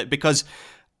Cup with it, because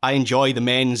I enjoy the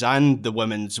men's and the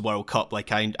women's World Cup.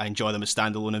 Like I enjoy them as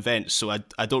standalone events. So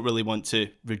I don't really want to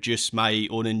reduce my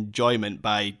own enjoyment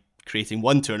by creating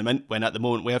one tournament when at the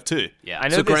moment we have two. Yeah, I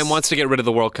know. So Graham wants to get rid of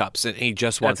the World Cups, and he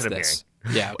just wants this.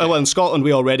 Yeah. Well, in Scotland,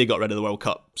 we already got rid of the World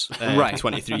Cups. Right.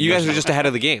 23 You guys are just ahead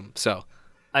of the game, so.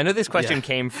 I know this question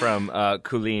came from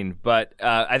Colleen, but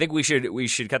I think we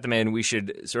should cut them in. We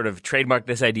should sort of trademark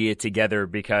this idea together,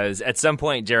 because at some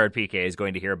point Gerard Piqué is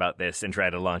going to hear about this and try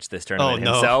to launch this tournament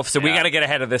himself. So we got to get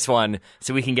ahead of this one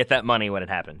so we can get that money when it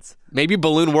happens. Maybe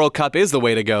Balloon World Cup is the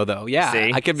way to go, though. Yeah,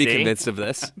 See? I could be convinced of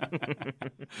this.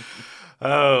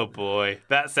 Oh boy,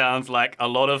 that sounds like a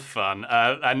lot of fun.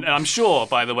 And I'm sure,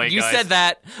 by the way, you guys, said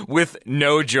that with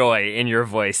no joy in your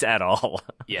voice at all.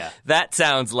 Yeah. That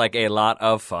sounds like a lot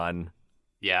of fun.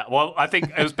 Yeah, well, I think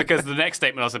it was because the next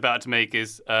statement I was about to make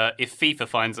is if FIFA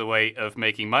finds a way of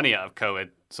making money out of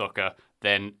co-ed soccer,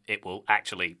 then it will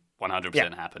actually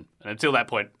 100% happen. And until that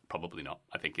point, probably not,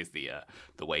 I think is the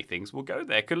way things will go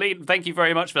there. Colleen, thank you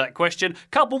very much for that question.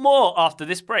 Couple more after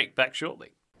this break. Back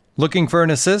shortly. Looking for an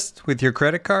assist with your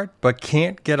credit card, but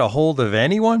can't get a hold of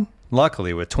anyone?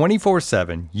 Luckily, with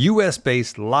 24/7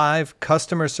 US-based live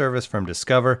customer service from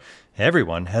Discover,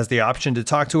 everyone has the option to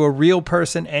talk to a real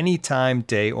person anytime,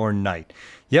 day or night.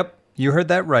 Yep, you heard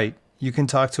that right. You can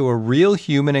talk to a real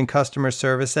human in customer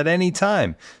service at any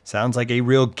time. Sounds like a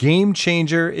real game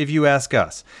changer if you ask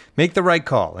us. Make the right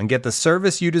call and get the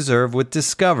service you deserve with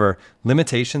Discover.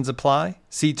 Limitations apply.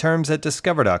 See terms at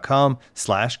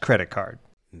discover.com/creditcard.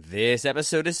 This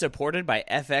episode is supported by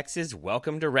FX's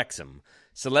Welcome to Wrexham.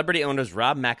 Celebrity owners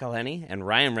Rob McElhenney and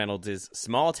Ryan Reynolds'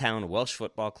 small-town Welsh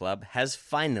football club has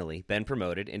finally been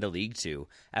promoted into League Two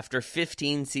after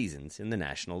 15 seasons in the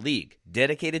National League.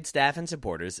 Dedicated staff and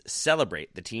supporters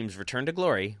celebrate the team's return to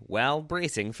glory while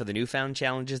bracing for the newfound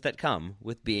challenges that come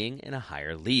with being in a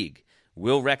higher league.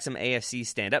 Will Wrexham AFC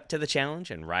stand up to the challenge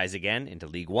and rise again into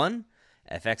League One?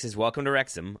 FX's Welcome to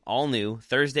Wrexham, all new,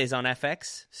 Thursdays on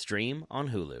FX, stream on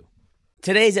Hulu.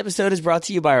 Today's episode is brought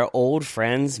to you by our old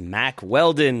friends, Mack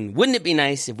Weldon. Wouldn't it be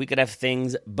nice if we could have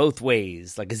things both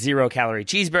ways, like a 0-calorie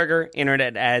cheeseburger,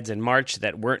 internet ads in March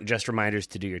that weren't just reminders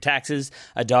to do your taxes,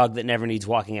 a dog that never needs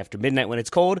walking after midnight when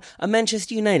it's cold, a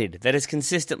Manchester United that is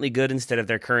consistently good instead of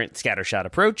their current scattershot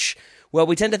approach? Well,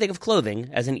 we tend to think of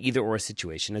clothing as an either-or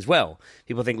situation as well.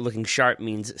 People think looking sharp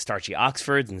means starchy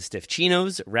Oxfords and stiff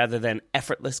chinos rather than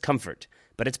effortless comfort.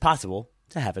 But it's possible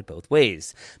to have it both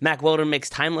ways. Mack Weldon makes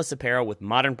timeless apparel with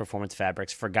modern performance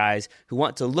fabrics for guys who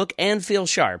want to look and feel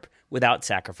sharp without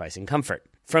sacrificing comfort.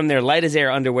 From their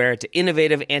light-as-air underwear to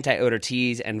innovative anti-odor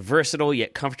tees and versatile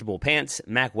yet comfortable pants,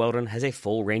 Mack Weldon has a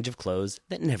full range of clothes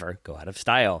that never go out of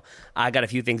style. I got a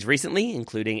few things recently,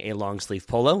 including a long-sleeve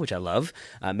polo, which I love,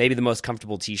 maybe the most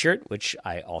comfortable t-shirt, which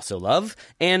I also love,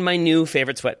 and my new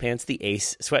favorite sweatpants, the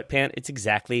Ace sweatpant. It's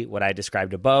exactly what I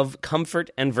described above,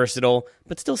 comfort and versatile,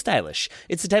 but still stylish.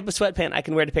 It's the type of sweatpant I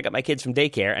can wear to pick up my kids from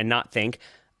daycare and not think,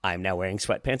 I'm now wearing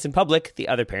sweatpants in public, the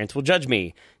other parents will judge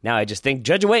me. Now I just think,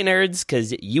 judge away, nerds,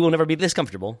 because you will never be this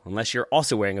comfortable unless you're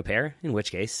also wearing a pair, in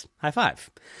which case, high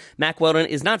five. Mack Weldon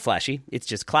is not flashy, it's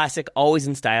just classic, always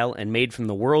in style, and made from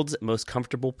the world's most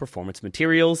comfortable performance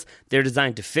materials. They're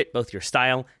designed to fit both your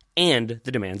style and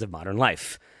the demands of modern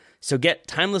life. So get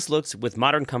timeless looks with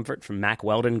modern comfort from Mack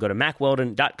Weldon. Go to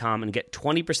mackweldon.com and get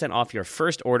 20% off your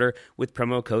first order with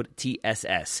promo code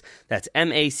TSS. That's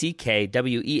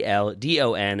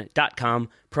MackWeldon.com,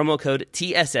 promo code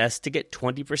TSS to get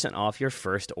 20% off your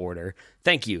first order.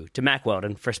 Thank you to Mack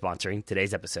Weldon for sponsoring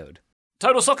today's episode.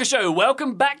 Total Soccer Show,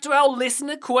 welcome back to our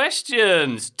listener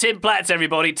questions. Tim Platts,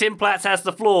 everybody. Tim Platts has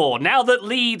the floor. Now that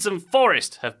Leeds and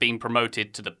Forest have been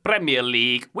promoted to the Premier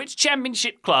League, which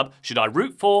championship club should I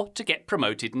root for to get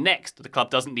promoted next? The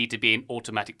club doesn't need to be in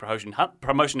automatic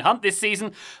promotion hunt this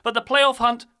season, but the playoff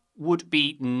hunt would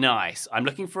be nice. I'm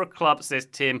looking for a club, says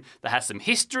Tim, that has some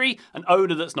history, an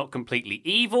owner that's not completely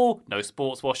evil, no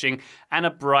sports washing, and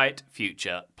a bright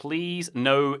future. Please,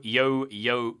 no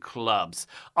yo-yo clubs.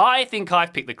 I think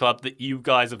I've picked the club that you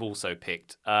guys have also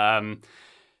picked.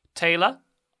 Taylor,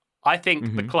 I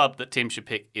think the club that Tim should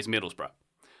pick is Middlesbrough.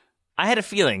 I had a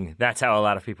feeling that's how a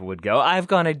lot of people would go. I've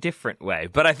gone a different way,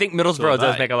 but I think Middlesbrough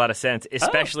does make a lot of sense,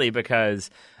 especially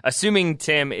because, assuming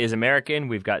Tim is American,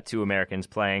 we've got 2 Americans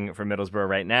playing for Middlesbrough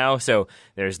right now, so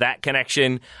there's that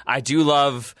connection. I do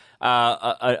love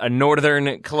a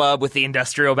northern club with the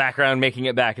industrial background making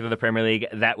it back into the Premier League.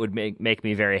 That would make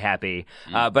me very happy.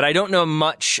 But I don't know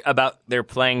much about their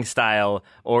playing style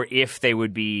or if they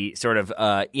would be sort of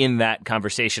in that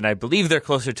conversation. I believe they're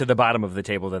closer to the bottom of the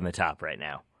table than the top right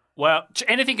now. Well,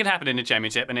 anything can happen in the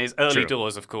championship, and it's early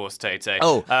doors, of course, Tate.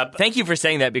 Thank you for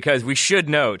saying that, because we should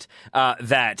note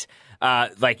that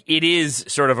it is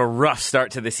sort of a rough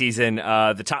start to the season.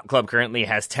 The top club currently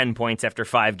has 10 points after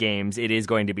 5 games. It is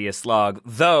going to be a slog,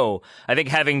 though I think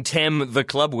having Tim, the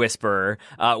club whisperer,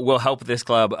 will help this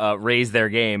club raise their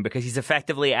game, because he's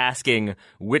effectively asking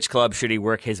which club should he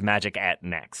work his magic at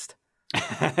next.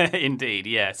 Indeed,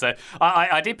 yeah. So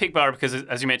I did pick Borough because,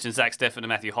 as you mentioned, Zach Steffen and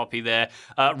Matthew Hoppe there.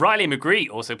 Riley McGree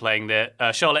also playing there.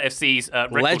 Charlotte FC's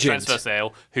record transfer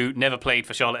sale, who never played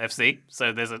for Charlotte FC.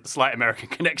 So there's a slight American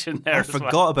connection there. I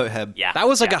forgot about him. Yeah, that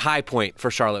was like a high point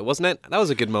for Charlotte, wasn't it? That was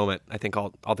a good moment, I think,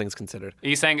 all things considered. Are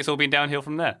you saying it's all been downhill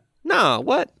from there? No,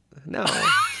 what? No.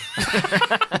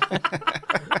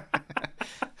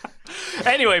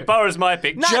 Anyway, Borough's my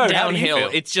pick. Not Joe, downhill.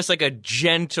 It's just like a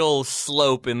gentle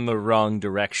slope in the wrong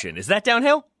direction. Is that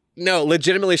downhill? No,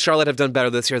 legitimately, Charlotte have done better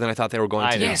this year than I thought they were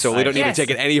going to do. So we don't need to take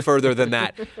it any further than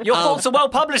that. Your thoughts are well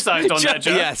publicized on that,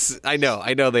 Joe. Yes, I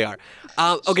know they are.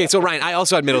 Okay, so Ryan, I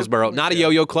also had Middlesbrough, not a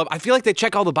yo-yo club. I feel like they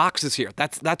check all the boxes here.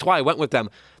 That's why I went with them.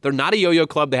 They're not a yo-yo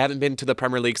club. They haven't been to the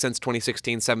Premier League since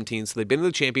 2016-17, so they've been in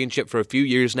the Championship for a few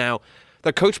years now.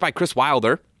 They're coached by Chris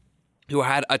Wilder, who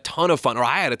had a ton of fun, or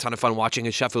I had a ton of fun watching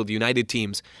his Sheffield United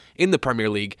teams in the Premier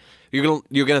League. You're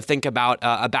gonna think about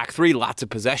a back three, lots of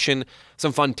possession,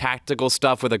 some fun tactical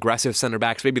stuff with aggressive center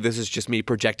backs. Maybe this is just me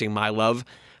projecting my love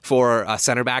for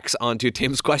center backs onto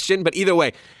Tim's question, but either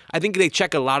way, I think they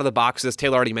check a lot of the boxes.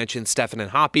 Taylor already mentioned Steffen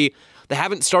and Hoppe. They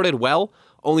haven't started well,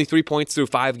 only 3 points through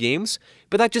 5 games,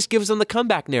 but that just gives them the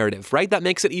comeback narrative, right? That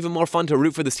makes it even more fun to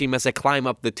root for this team as they climb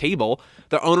up the table.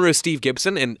 Their owner is Steve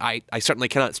Gibson, and I certainly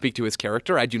cannot speak to his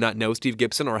character. I do not know Steve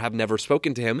Gibson or have never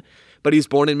spoken to him, but he's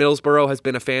born in Middlesbrough, has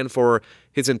been a fan for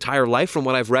his entire life. From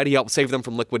what I've read, he helped save them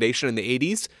from liquidation in the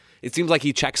 80s. It seems like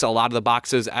he checks a lot of the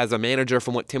boxes as a manager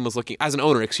from what Tim was as an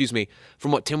owner,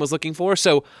 from what Tim was looking for.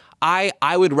 So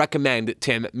I would recommend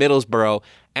Tim Middlesbrough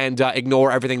and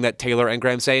ignore everything that Taylor and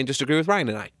Graham say and just agree with Ryan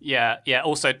and I. Yeah.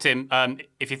 Also, Tim,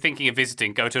 if you're thinking of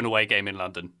visiting, go to an away game in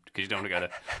London, because you don't want to go to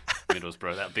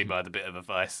Middlesbrough. That would be my bit of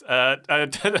advice.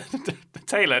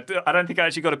 Taylor, I don't think I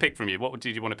actually got a pick from you. What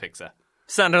did you want to pick, sir?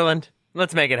 Sunderland.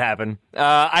 Let's make it happen.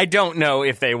 I don't know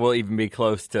if they will even be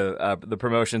close to the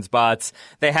promotion spots.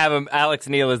 They have Alex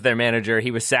Neil as their manager.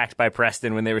 He was sacked by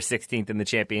Preston when they were 16th in the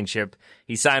Championship.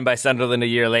 He signed by Sunderland a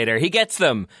year later. He gets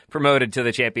them promoted to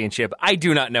the Championship. I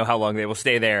do not know how long they will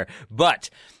stay there, but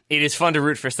it is fun to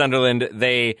root for Sunderland.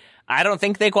 I don't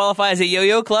think they qualify as a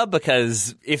yo-yo club,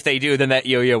 because if they do, then that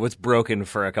yo-yo was broken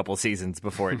for a couple seasons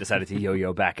before it decided to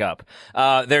yo-yo back up.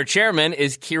 Their chairman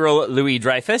is Kirill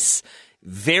Louis-Dreyfus.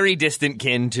 Very distant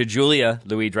kin to Julia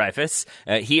Louis-Dreyfus.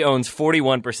 He owns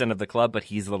 41% of the club, but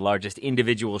he's the largest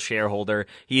individual shareholder.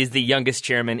 He is the youngest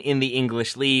chairman in the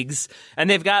English leagues. And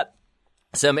they've got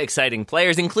some exciting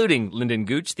players, including Lyndon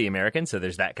Gooch, the American, so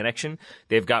there's that connection.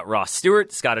 They've got Ross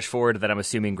Stewart, Scottish forward that I'm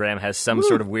assuming Graham has some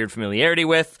sort of weird familiarity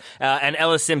with, and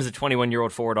Ellis Sims, a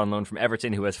 21-year-old forward on loan from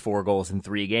Everton who has 4 goals in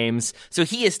 3 games. So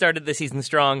he has started the season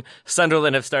strong.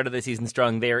 Sunderland have started the season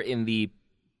strong. They're in the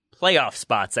playoff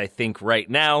spots, I think, right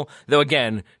now. Though,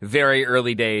 again, very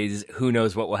early days. Who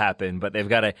knows what will happen? But they've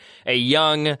got a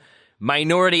young,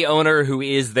 minority owner who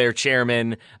is their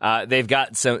chairman. They've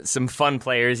got some fun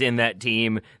players in that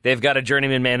team. They've got a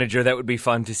journeyman manager that would be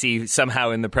fun to see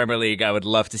somehow in the Premier League. I would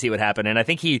love to see what happened. And I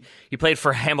think he played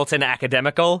for Hamilton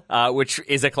Academical, which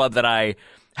is a club that I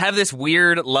have this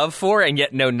weird love for and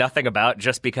yet know nothing about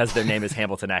just because their name is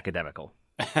Hamilton Academical.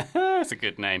 That's a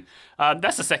good name.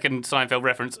 That's the second Seinfeld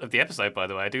reference of the episode, by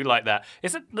the way. I do like that.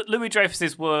 Is it that Louis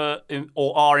Dreyfuses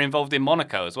are involved in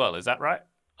Monaco as well? Is that right?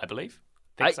 I believe.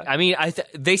 I mean,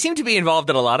 they seem to be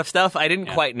involved in a lot of stuff. I didn't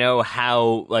quite know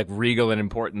how like regal and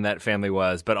important that family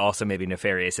was, but also maybe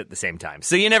nefarious at the same time.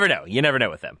 So you never know. You never know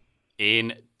with them.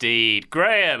 Indeed.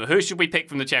 Graham, who should we pick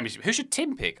from the Championship? Who should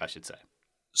Tim pick, I should say?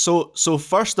 So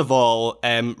first of all,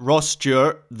 Ross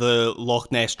Stewart, the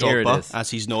Loch Ness Drogba, as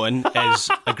he's known, is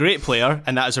a great player,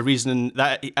 and that is a reason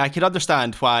that I could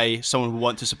understand why someone would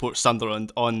want to support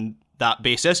Sunderland on that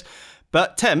basis.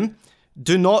 But Tim,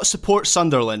 do not support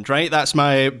Sunderland, right? That's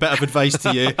my bit of advice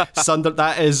to you.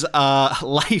 That is a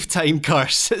lifetime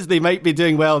curse. They might be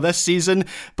doing well this season,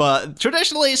 but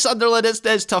traditionally Sunderland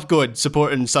is tough going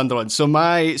supporting Sunderland. So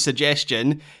my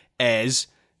suggestion is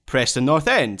Preston North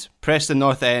End. Preston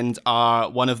North End are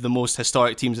one of the most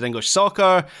historic teams in English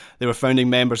soccer. They were founding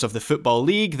members of the Football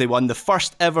League. They won the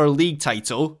first ever league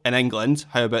title in England.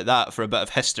 How about that for a bit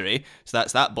of history? So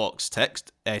that's that box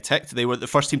ticked. They were the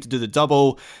first team to do the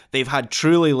double. They've had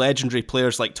truly legendary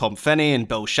players like Tom Finney and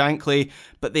Bill Shankly,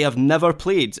 but they have never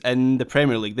played in the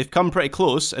Premier League. They've come pretty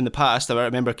close in the past. I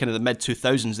remember kind of the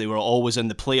mid-2000s, they were always in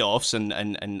the playoffs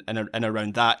and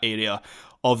around that area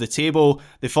of the table.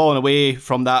 They've fallen away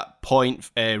from that point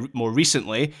more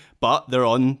recently, but they're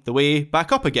on the way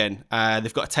back up again.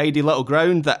 They've got a tidy little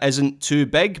ground that isn't too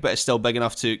big, but it's still big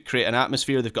enough to create an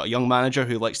atmosphere. They've got a young manager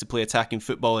who likes to play attacking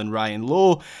football in Ryan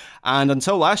Lowe. And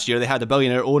until last year, they had a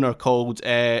billionaire owner called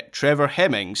Trevor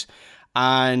Hemmings.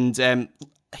 And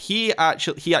he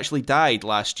actually died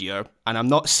last year, and I'm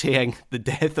not saying the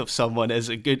death of someone is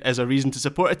a reason to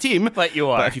support a team. But you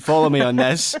are. But if you follow me on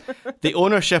this, the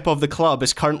ownership of the club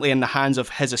is currently in the hands of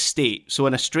his estate. So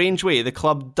in a strange way, the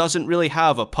club doesn't really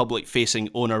have a public-facing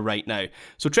owner right now.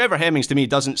 So Trevor Hemmings to me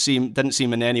didn't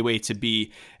seem in any way to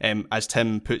be, as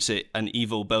Tim puts it, an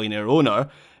evil billionaire owner.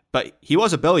 But he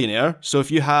was a billionaire, so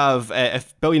if you have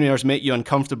if billionaires make you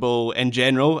uncomfortable in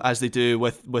general, as they do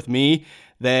with me,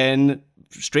 then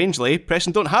strangely,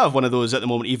 Preston don't have one of those at the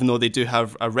moment, even though they do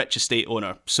have a rich estate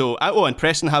owner. So, and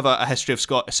Preston have a history of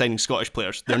signing Scottish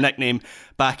players. Their nickname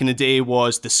back in the day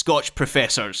was the Scotch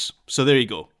Professors. So there you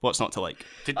go. What's not to like?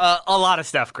 A lot of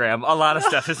stuff, Graham. A lot of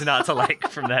stuff is not to like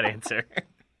from that answer.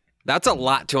 That's a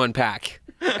lot to unpack.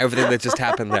 Everything that just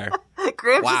happened there.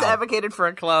 Graham just advocated for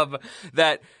a club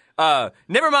that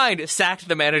never mind, sacked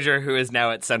the manager who is now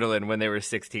at Sunderland when they were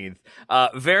 16th.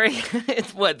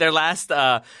 Their last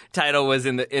title was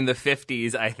in the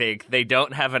 50s, I think. They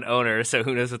don't have an owner, so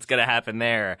who knows what's going to happen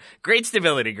there. Great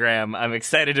stability, Graham. I'm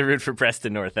excited to root for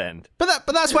Preston North End. But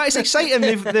that's why it's exciting.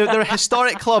 They're a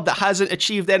historic club that hasn't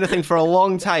achieved anything for a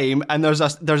long time, and there's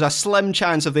a slim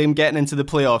chance of them getting into the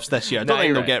playoffs this year. I don't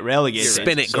think they'll get relegated.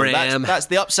 Spin it, so Graham. That's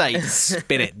the upside.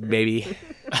 Spin it, baby.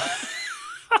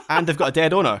 And they've got a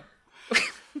dead owner.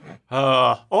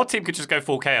 Or Tim could just go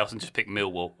full chaos and just pick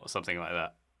Millwall or something like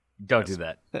that. Don't do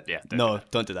that. Yeah.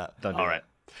 Don't do that. All right.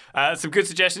 Some good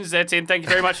suggestions there, Tim. Thank you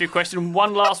very much for your question.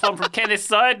 One last one from Kenneth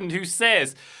Seiden, who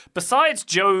says, besides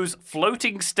Joe's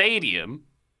floating stadium,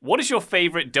 what is your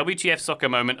favourite WTF soccer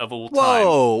moment of all time?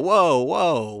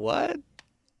 Whoa, what?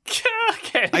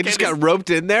 I just got roped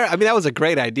in there? I mean, that was a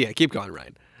great idea. Keep going,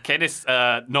 Ryan. Kenneth's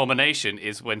nomination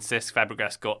is when Cesc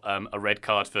Fabregas got a red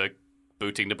card for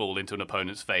booting the ball into an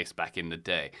opponent's face back in the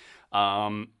day.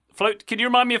 Can you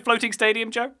remind me of floating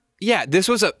stadium, Joe? Yeah, this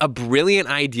was a brilliant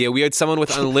idea. We had someone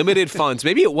with unlimited funds.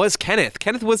 Maybe it was Kenneth.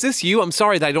 Kenneth, was this you? I'm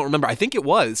sorry that I don't remember. I think it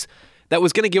was. That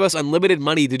was going to give us unlimited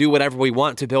money to do whatever we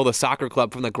want to build a soccer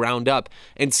club from the ground up.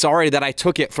 And sorry that I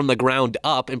took it from the ground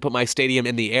up and put my stadium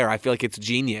in the air. I feel like it's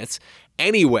genius.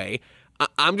 Anyway,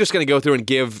 I'm just going to go through and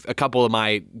give a couple of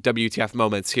my WTF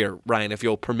moments here, Ryan, if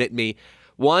you'll permit me.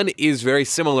 One is very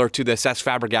similar to the Cesc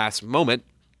Fabregas moment.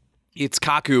 It's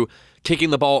Kaku kicking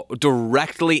the ball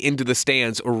directly into the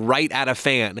stands right at a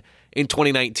fan in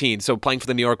 2019. So playing for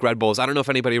the New York Red Bulls. I don't know if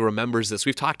anybody remembers this.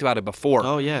 We've talked about it before.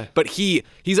 Oh, yeah. But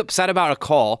he's upset about a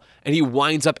call, and he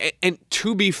winds up... And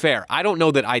to be fair, I don't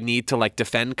know that I need to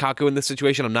defend Kaku in this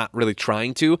situation. I'm not really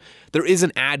trying to. There is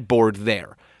an ad board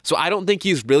there. So I don't think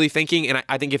he's really thinking, and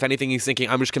I think if anything, he's thinking,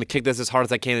 I'm just going to kick this as hard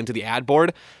as I can into the ad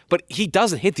board. But he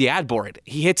doesn't hit the ad board.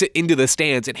 He hits it into the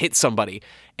stands and hits somebody.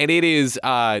 And it is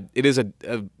a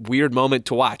weird moment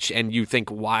to watch, and you think,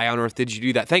 why on earth did you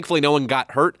do that? Thankfully, no one got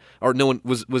hurt, or no one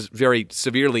was very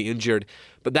severely injured.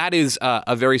 But that is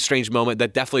a very strange moment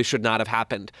that definitely should not have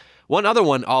happened. One other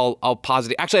one I'll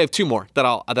posit. Actually, I have two more that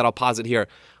I'll posit here.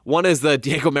 One is the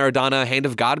Diego Maradona Hand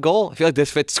of God goal. I feel like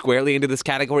this fits squarely into this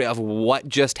category of what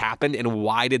just happened and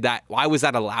why was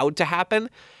that allowed to happen?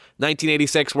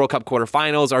 1986 World Cup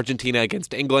quarterfinals, Argentina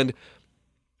against England.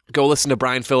 Go listen to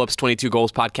Brian Phillips' 22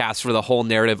 Goals podcast for the whole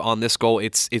narrative on this goal.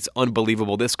 It's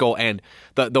unbelievable, this goal and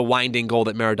the winding goal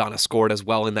that Maradona scored as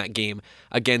well in that game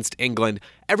against England.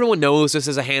 Everyone knows this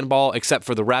is a handball except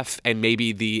for the ref and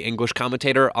maybe the English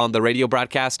commentator on the radio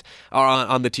broadcast or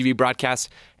on the TV broadcast.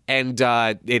 And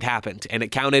it happened, and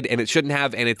it counted, and it shouldn't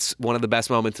have, and it's one of the best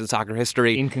moments in soccer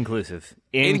history. Inconclusive.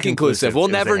 We'll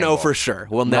never know for sure.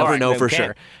 We'll never know for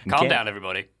sure. Calm down,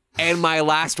 everybody. And my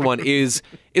last one is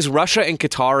Russia and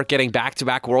Qatar getting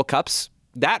back-to-back World Cups?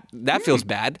 That feels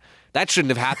bad. That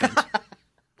shouldn't have happened.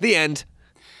 The end.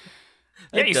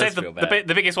 Yeah, you saved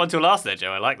the biggest one till last there,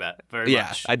 Joe. I like that very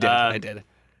much. Yeah, I did.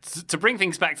 To bring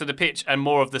things back to the pitch and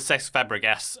more of the Cesc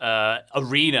Fabregas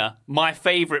arena, my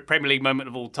favourite Premier League moment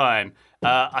of all time,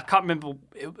 I can't remember,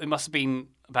 it must have been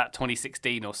about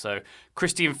 2016 or so,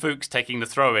 Christian Fuchs taking the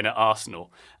throw in at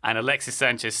Arsenal and Alexis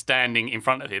Sanchez standing in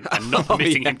front of him and not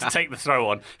permitting him to take the throw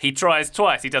on. He tries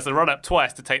twice, he does the run up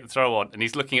twice to take the throw on, and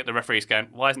he's looking at the referees going,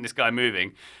 why isn't this guy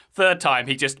moving? Third time,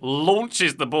 he just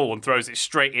launches the ball and throws it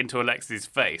straight into Alexis'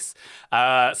 face.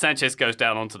 Sanchez goes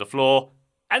down onto the floor.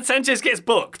 And Sanchez gets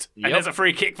booked, and there's a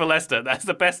free kick for Leicester. That's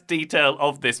the best detail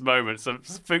of this moment. So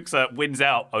Fuchs wins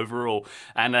out overall,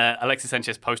 and Alexis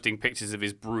Sanchez posting pictures of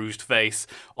his bruised face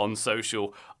on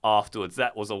social afterwards.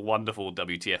 That was a wonderful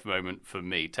WTF moment for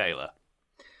me, Taylor.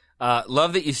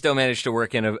 Love that you still managed to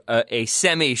work in a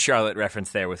semi-Charlotte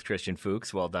reference there with Christian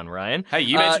Fuchs. Well done, Ryan. Hey,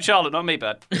 you mentioned Charlotte, not me,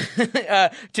 bud.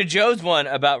 To Joe's one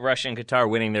about Russia and Qatar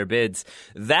winning their bids,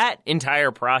 that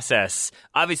entire process,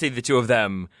 obviously the two of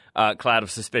them, cloud of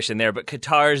suspicion there, but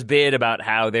Qatar's bid about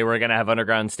how they were going to have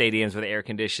underground stadiums with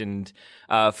air-conditioned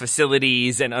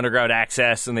facilities and underground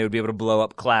access, and they would be able to blow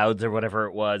up clouds or whatever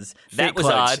it was. That was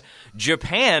odd.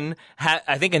 Japan,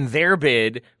 I think in their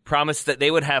bid, promised that they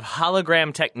would have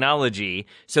hologram technology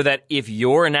so that if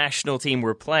your national team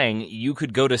were playing, you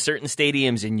could go to certain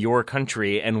stadiums in your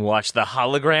country and watch the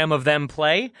hologram of them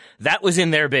play. That was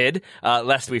in their bid,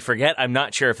 lest we forget. I'm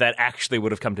not sure if that actually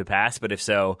would have come to pass, but if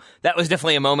so, that was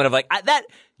definitely a moment of like,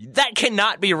 that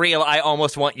cannot be real. I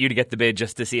almost want you to get the bid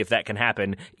just to see if that can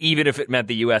happen, even if it meant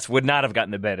the U.S. would not have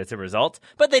gotten the bid as a result.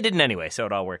 But they didn't anyway, so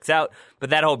it all works out. But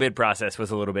that whole bid process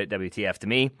was a little bit WTF to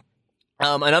me.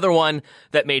 Another one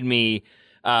that made me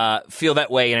feel that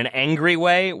way in an angry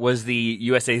way was the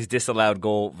USA's disallowed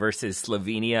goal versus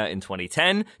Slovenia in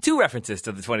 2010. Two references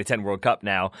to the 2010 World Cup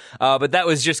now. But that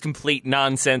was just complete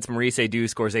nonsense. Maurice Edu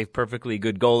scores a perfectly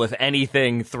good goal. If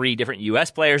anything, 3 different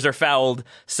US players are fouled.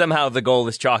 Somehow the goal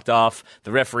is chalked off.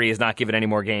 The referee is not given any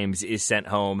more games, is sent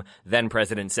home. Then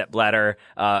President Sepp Blatter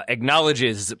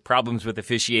acknowledges problems with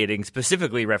officiating,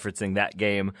 specifically referencing that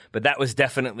game. But that was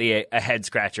definitely a head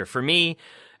scratcher for me.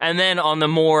 And then on the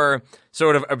more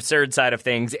sort of absurd side of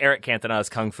things, Eric Cantona's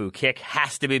Kung Fu kick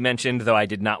has to be mentioned, though I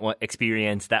did not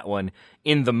experience that one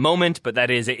in the moment. But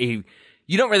that is you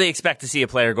don't really expect to see a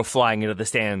player go flying into the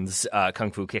stands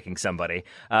Kung Fu kicking somebody.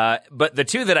 But the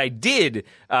two that I do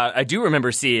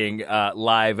remember seeing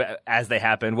live as they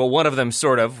happened. Well, one of them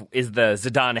sort of is the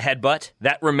Zidane headbutt.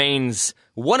 That remains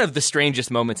one of the strangest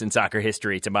moments in soccer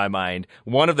history, to my mind.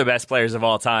 One of the best players of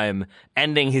all time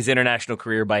ending his international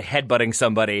career by headbutting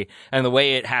somebody. And the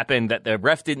way it happened, that the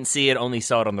ref didn't see it, only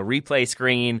saw it on the replay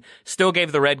screen, still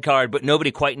gave the red card, but nobody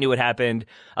quite knew what happened.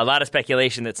 A lot of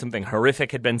speculation that something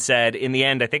horrific had been said. In the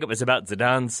end, I think it was about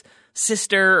Zidane's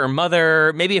sister or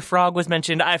mother. Maybe a frog was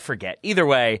mentioned. I forget. Either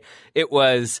way, it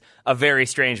was a very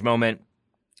strange moment.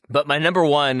 But my number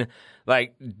one,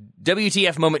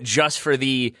 WTF moment just for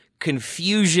the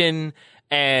confusion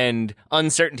and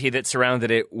uncertainty that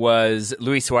surrounded it was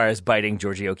Luis Suarez biting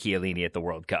Giorgio Chiellini at the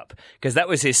World Cup. Because that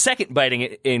was his second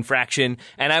biting infraction.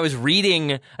 And I was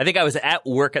reading, I think I was at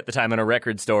work at the time in a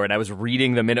record store, and I was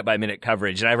reading the minute-by-minute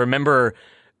coverage. And I remember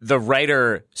the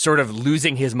writer sort of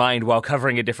losing his mind while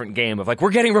covering a different game of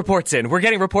we're getting reports in. We're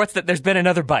getting reports that there's been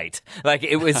another bite.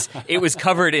 It was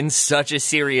covered in such a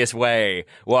serious way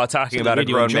while talking about a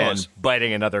grown man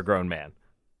biting another grown man.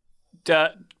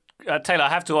 Taylor, I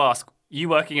have to ask, you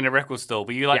working in a record store,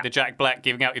 were you like Yeah. the Jack Black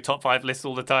giving out your top 5 lists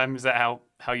all the time? Is that how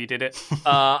you did it?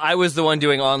 I was the one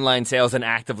doing online sales and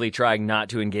actively trying not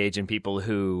to engage in people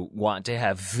who want to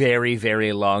have very,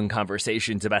 very long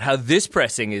conversations about how this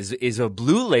pressing is a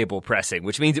blue label pressing,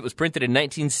 which means it was printed in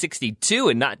 1962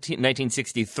 and not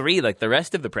 1963 like the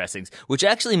rest of the pressings, which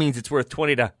actually means it's worth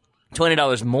 $20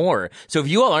 more. So if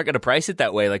you all aren't going to price it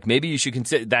that way, like maybe you should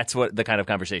consider. That's what the kind of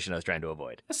conversation I was trying to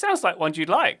avoid. It sounds like one you'd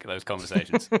like, those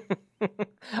conversations.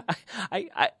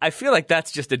 I feel like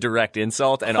that's just a direct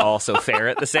insult and also fair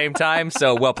at the same time.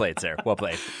 So well played, sir. Well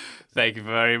played. Thank you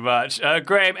very much.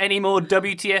 Graham, any more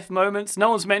WTF moments? No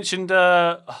one's mentioned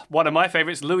one of my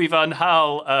favourites, Louis Van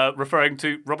Gaal, referring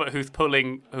to Robert Huth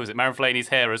pulling, Maron Flaney's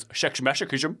hair as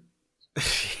Shekshmashakism.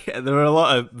 There were a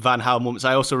lot of Van Gaal moments.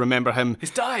 I also remember him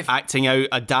His dive. acting out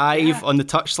a dive on the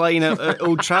touchline at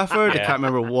Old Trafford. I can't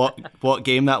remember what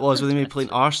game that was. Were they maybe playing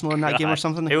Arsenal in that game or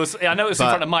something? I know it was in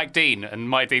front of Mike Dean, and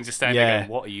Mike Dean's just standing there going,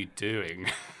 what are you doing?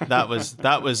 That was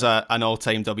an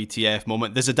all-time WTF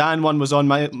moment. The Zidane one was on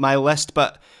my list,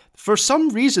 but for some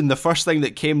reason, the first thing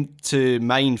that came to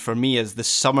mind for me is the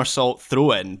somersault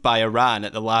throw-in by Iran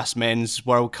at the last Men's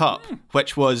World Cup,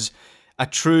 which was a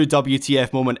true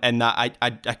WTF moment in that I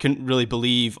couldn't really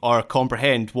believe or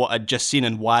comprehend what I'd just seen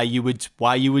and why you would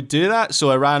do that.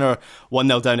 So Iran are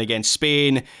 1-0 down against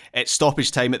Spain. It's stoppage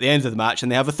time at the end of the match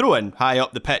and they have a throw-in high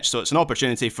up the pitch. So it's an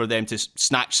opportunity for them to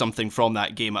snatch something from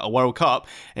that game at a World Cup.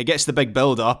 It gets the big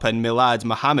build-up and Milad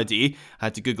Mohammadi, I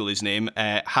had to Google his name,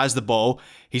 has the ball.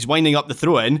 He's winding up the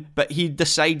throw-in, but he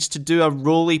decides to do a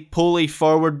roly-poly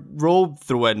forward roll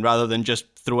throw-in rather than just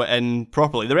throw it in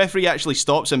properly. The referee actually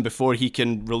stops him before he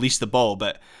can release the ball,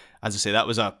 but as I say, that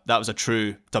was a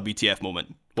true WTF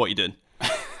moment. What are you doing?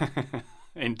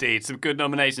 Indeed, some good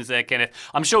nominations there, Kenneth.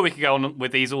 I'm sure we could go on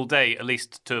with these all day. At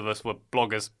least two of us were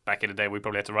bloggers back in the day. We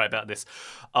probably had to write about this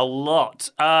a lot.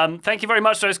 Thank you very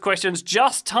much for those questions.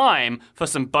 Just time for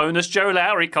some bonus Joe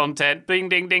Lowry content. Bing,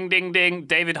 ding, ding, ding, ding.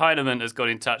 David Heineman has got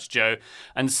in touch, Joe,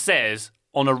 and says,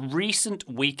 on a recent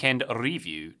weekend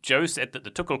review, Joe said that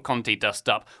the Tuchel Conte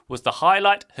dust-up was the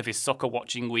highlight of his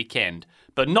soccer-watching weekend,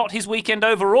 but not his weekend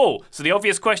overall. So the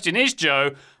obvious question is,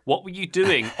 Joe, what were you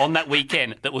doing on that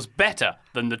weekend that was better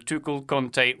than the Tuchel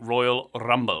Conte Royal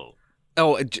Rumble?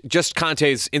 Oh, just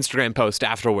Conte's Instagram post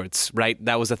afterwards, right?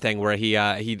 That was a thing where he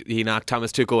knocked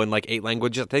Thomas Tuchel in like 8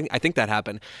 languages. I think that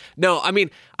happened. No, I mean,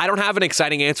 I don't have an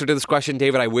exciting answer to this question,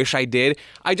 David. I wish I did.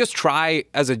 I just try,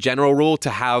 as a general rule, to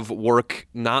have work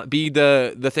not be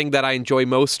the thing that I enjoy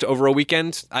most over a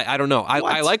weekend. I don't know.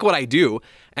 I like what I do,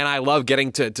 and I love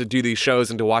getting to do these shows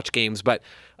and to watch games, but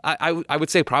I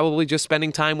would say probably just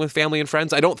spending time with family and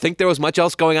friends. I don't think there was much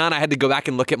else going on. I had to go back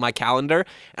and look at my calendar,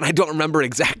 and I don't remember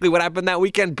exactly what happened that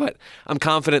weekend, but I'm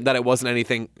confident that it wasn't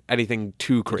anything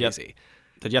too crazy.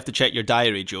 Did you have to check your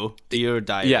diary, Joe? Your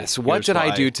diary. Yes. What did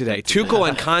I do today? Tuchel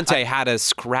and Conte had a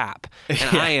scrap,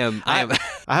 and I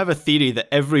have a theory that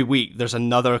every week there's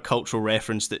another cultural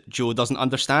reference that Joe doesn't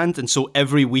understand, and so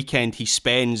every weekend he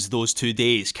spends those 2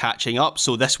 days catching up.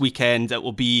 So this weekend it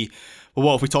will be, well,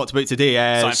 what have we talked about today?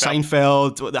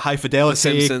 Seinfeld, the High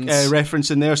Fidelity reference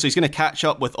in there. So he's going to catch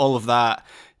up with all of that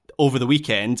over the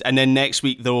weekend, and then next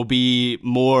week there will be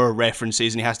more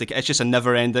references, and he has to. It's just a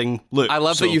never-ending loop. I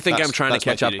love that you think I'm trying to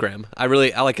catch up, Graham. I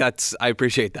like that. I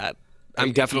appreciate that.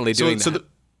 I'm definitely doing that.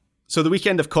 So the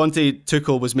weekend of Conte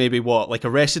Tuchel was maybe what, like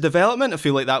Arrested Development? I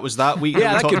feel like that was that week.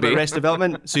 Yeah, that could be Arrested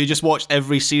Development. So you just watched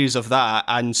every series of that,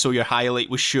 and so your highlight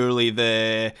was surely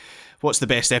what's the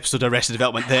best episode of Arrested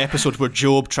Development? The episode where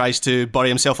Job tries to bury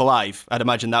himself alive. I'd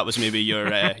imagine that was maybe your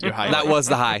highlight. That was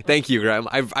the high. Thank you, Graham.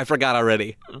 I forgot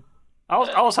already. I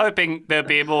was hoping there'd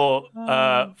be a more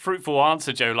fruitful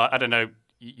answer, Joe. Like, I don't know,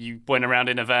 you went around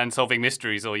in a van solving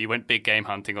mysteries, or you went big game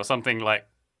hunting, or something like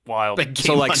wild.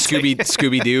 So like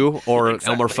Scooby Doo or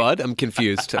exactly. Elmer Fudd? I'm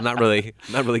confused. I'm not really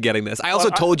getting this. I also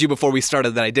told you before we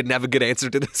started that I didn't have a good answer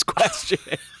to this question.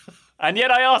 And yet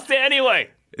I asked it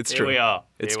anyway. It's true. Here we are.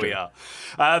 It's Here true. we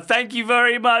are. Thank you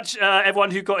very much,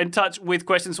 everyone who got in touch with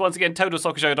questions. Once again,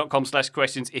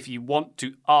 TotalSoccerShow.com/questions if you want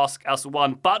to ask us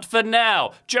one. But for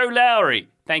now, Joe Lowry,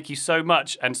 thank you so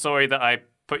much. And sorry that I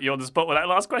put you on the spot with that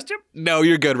last question. No,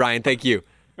 you're good, Ryan. Thank you.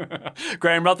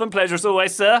 Graham Ruthven, pleasure as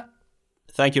always, sir.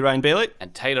 Thank you, Ryan Bailey.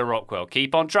 And Taylor Rockwell.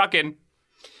 Keep on trucking.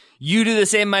 You do the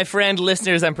same, my friend.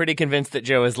 Listeners, I'm pretty convinced that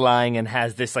Joe is lying and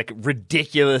has this like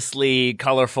ridiculously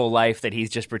colorful life that he's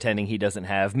just pretending he doesn't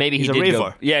have. Maybe he's a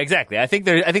raver. Yeah, exactly. I think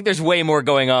there's way more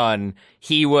going on.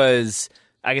 He was,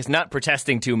 I guess, not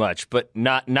protesting too much, but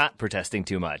not protesting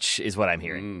too much is what I'm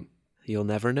hearing. You'll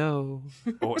never know.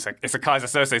 Oh, it's a Kaiser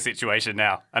Sose situation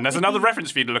now. And there's another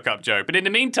reference for you to look up, Joe. But in the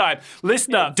meantime,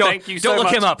 listener, thank you so much. Don't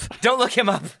look him up. Don't look him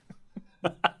up.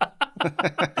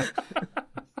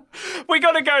 We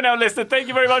got to go now, listener. Thank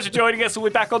you very much for joining us. We'll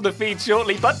be back on the feed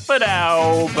shortly. But for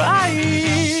now, bye.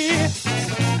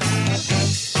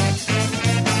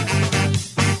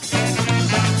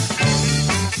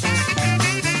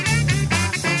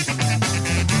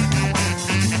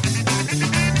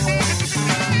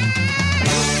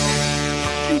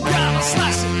 You gotta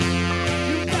slice it.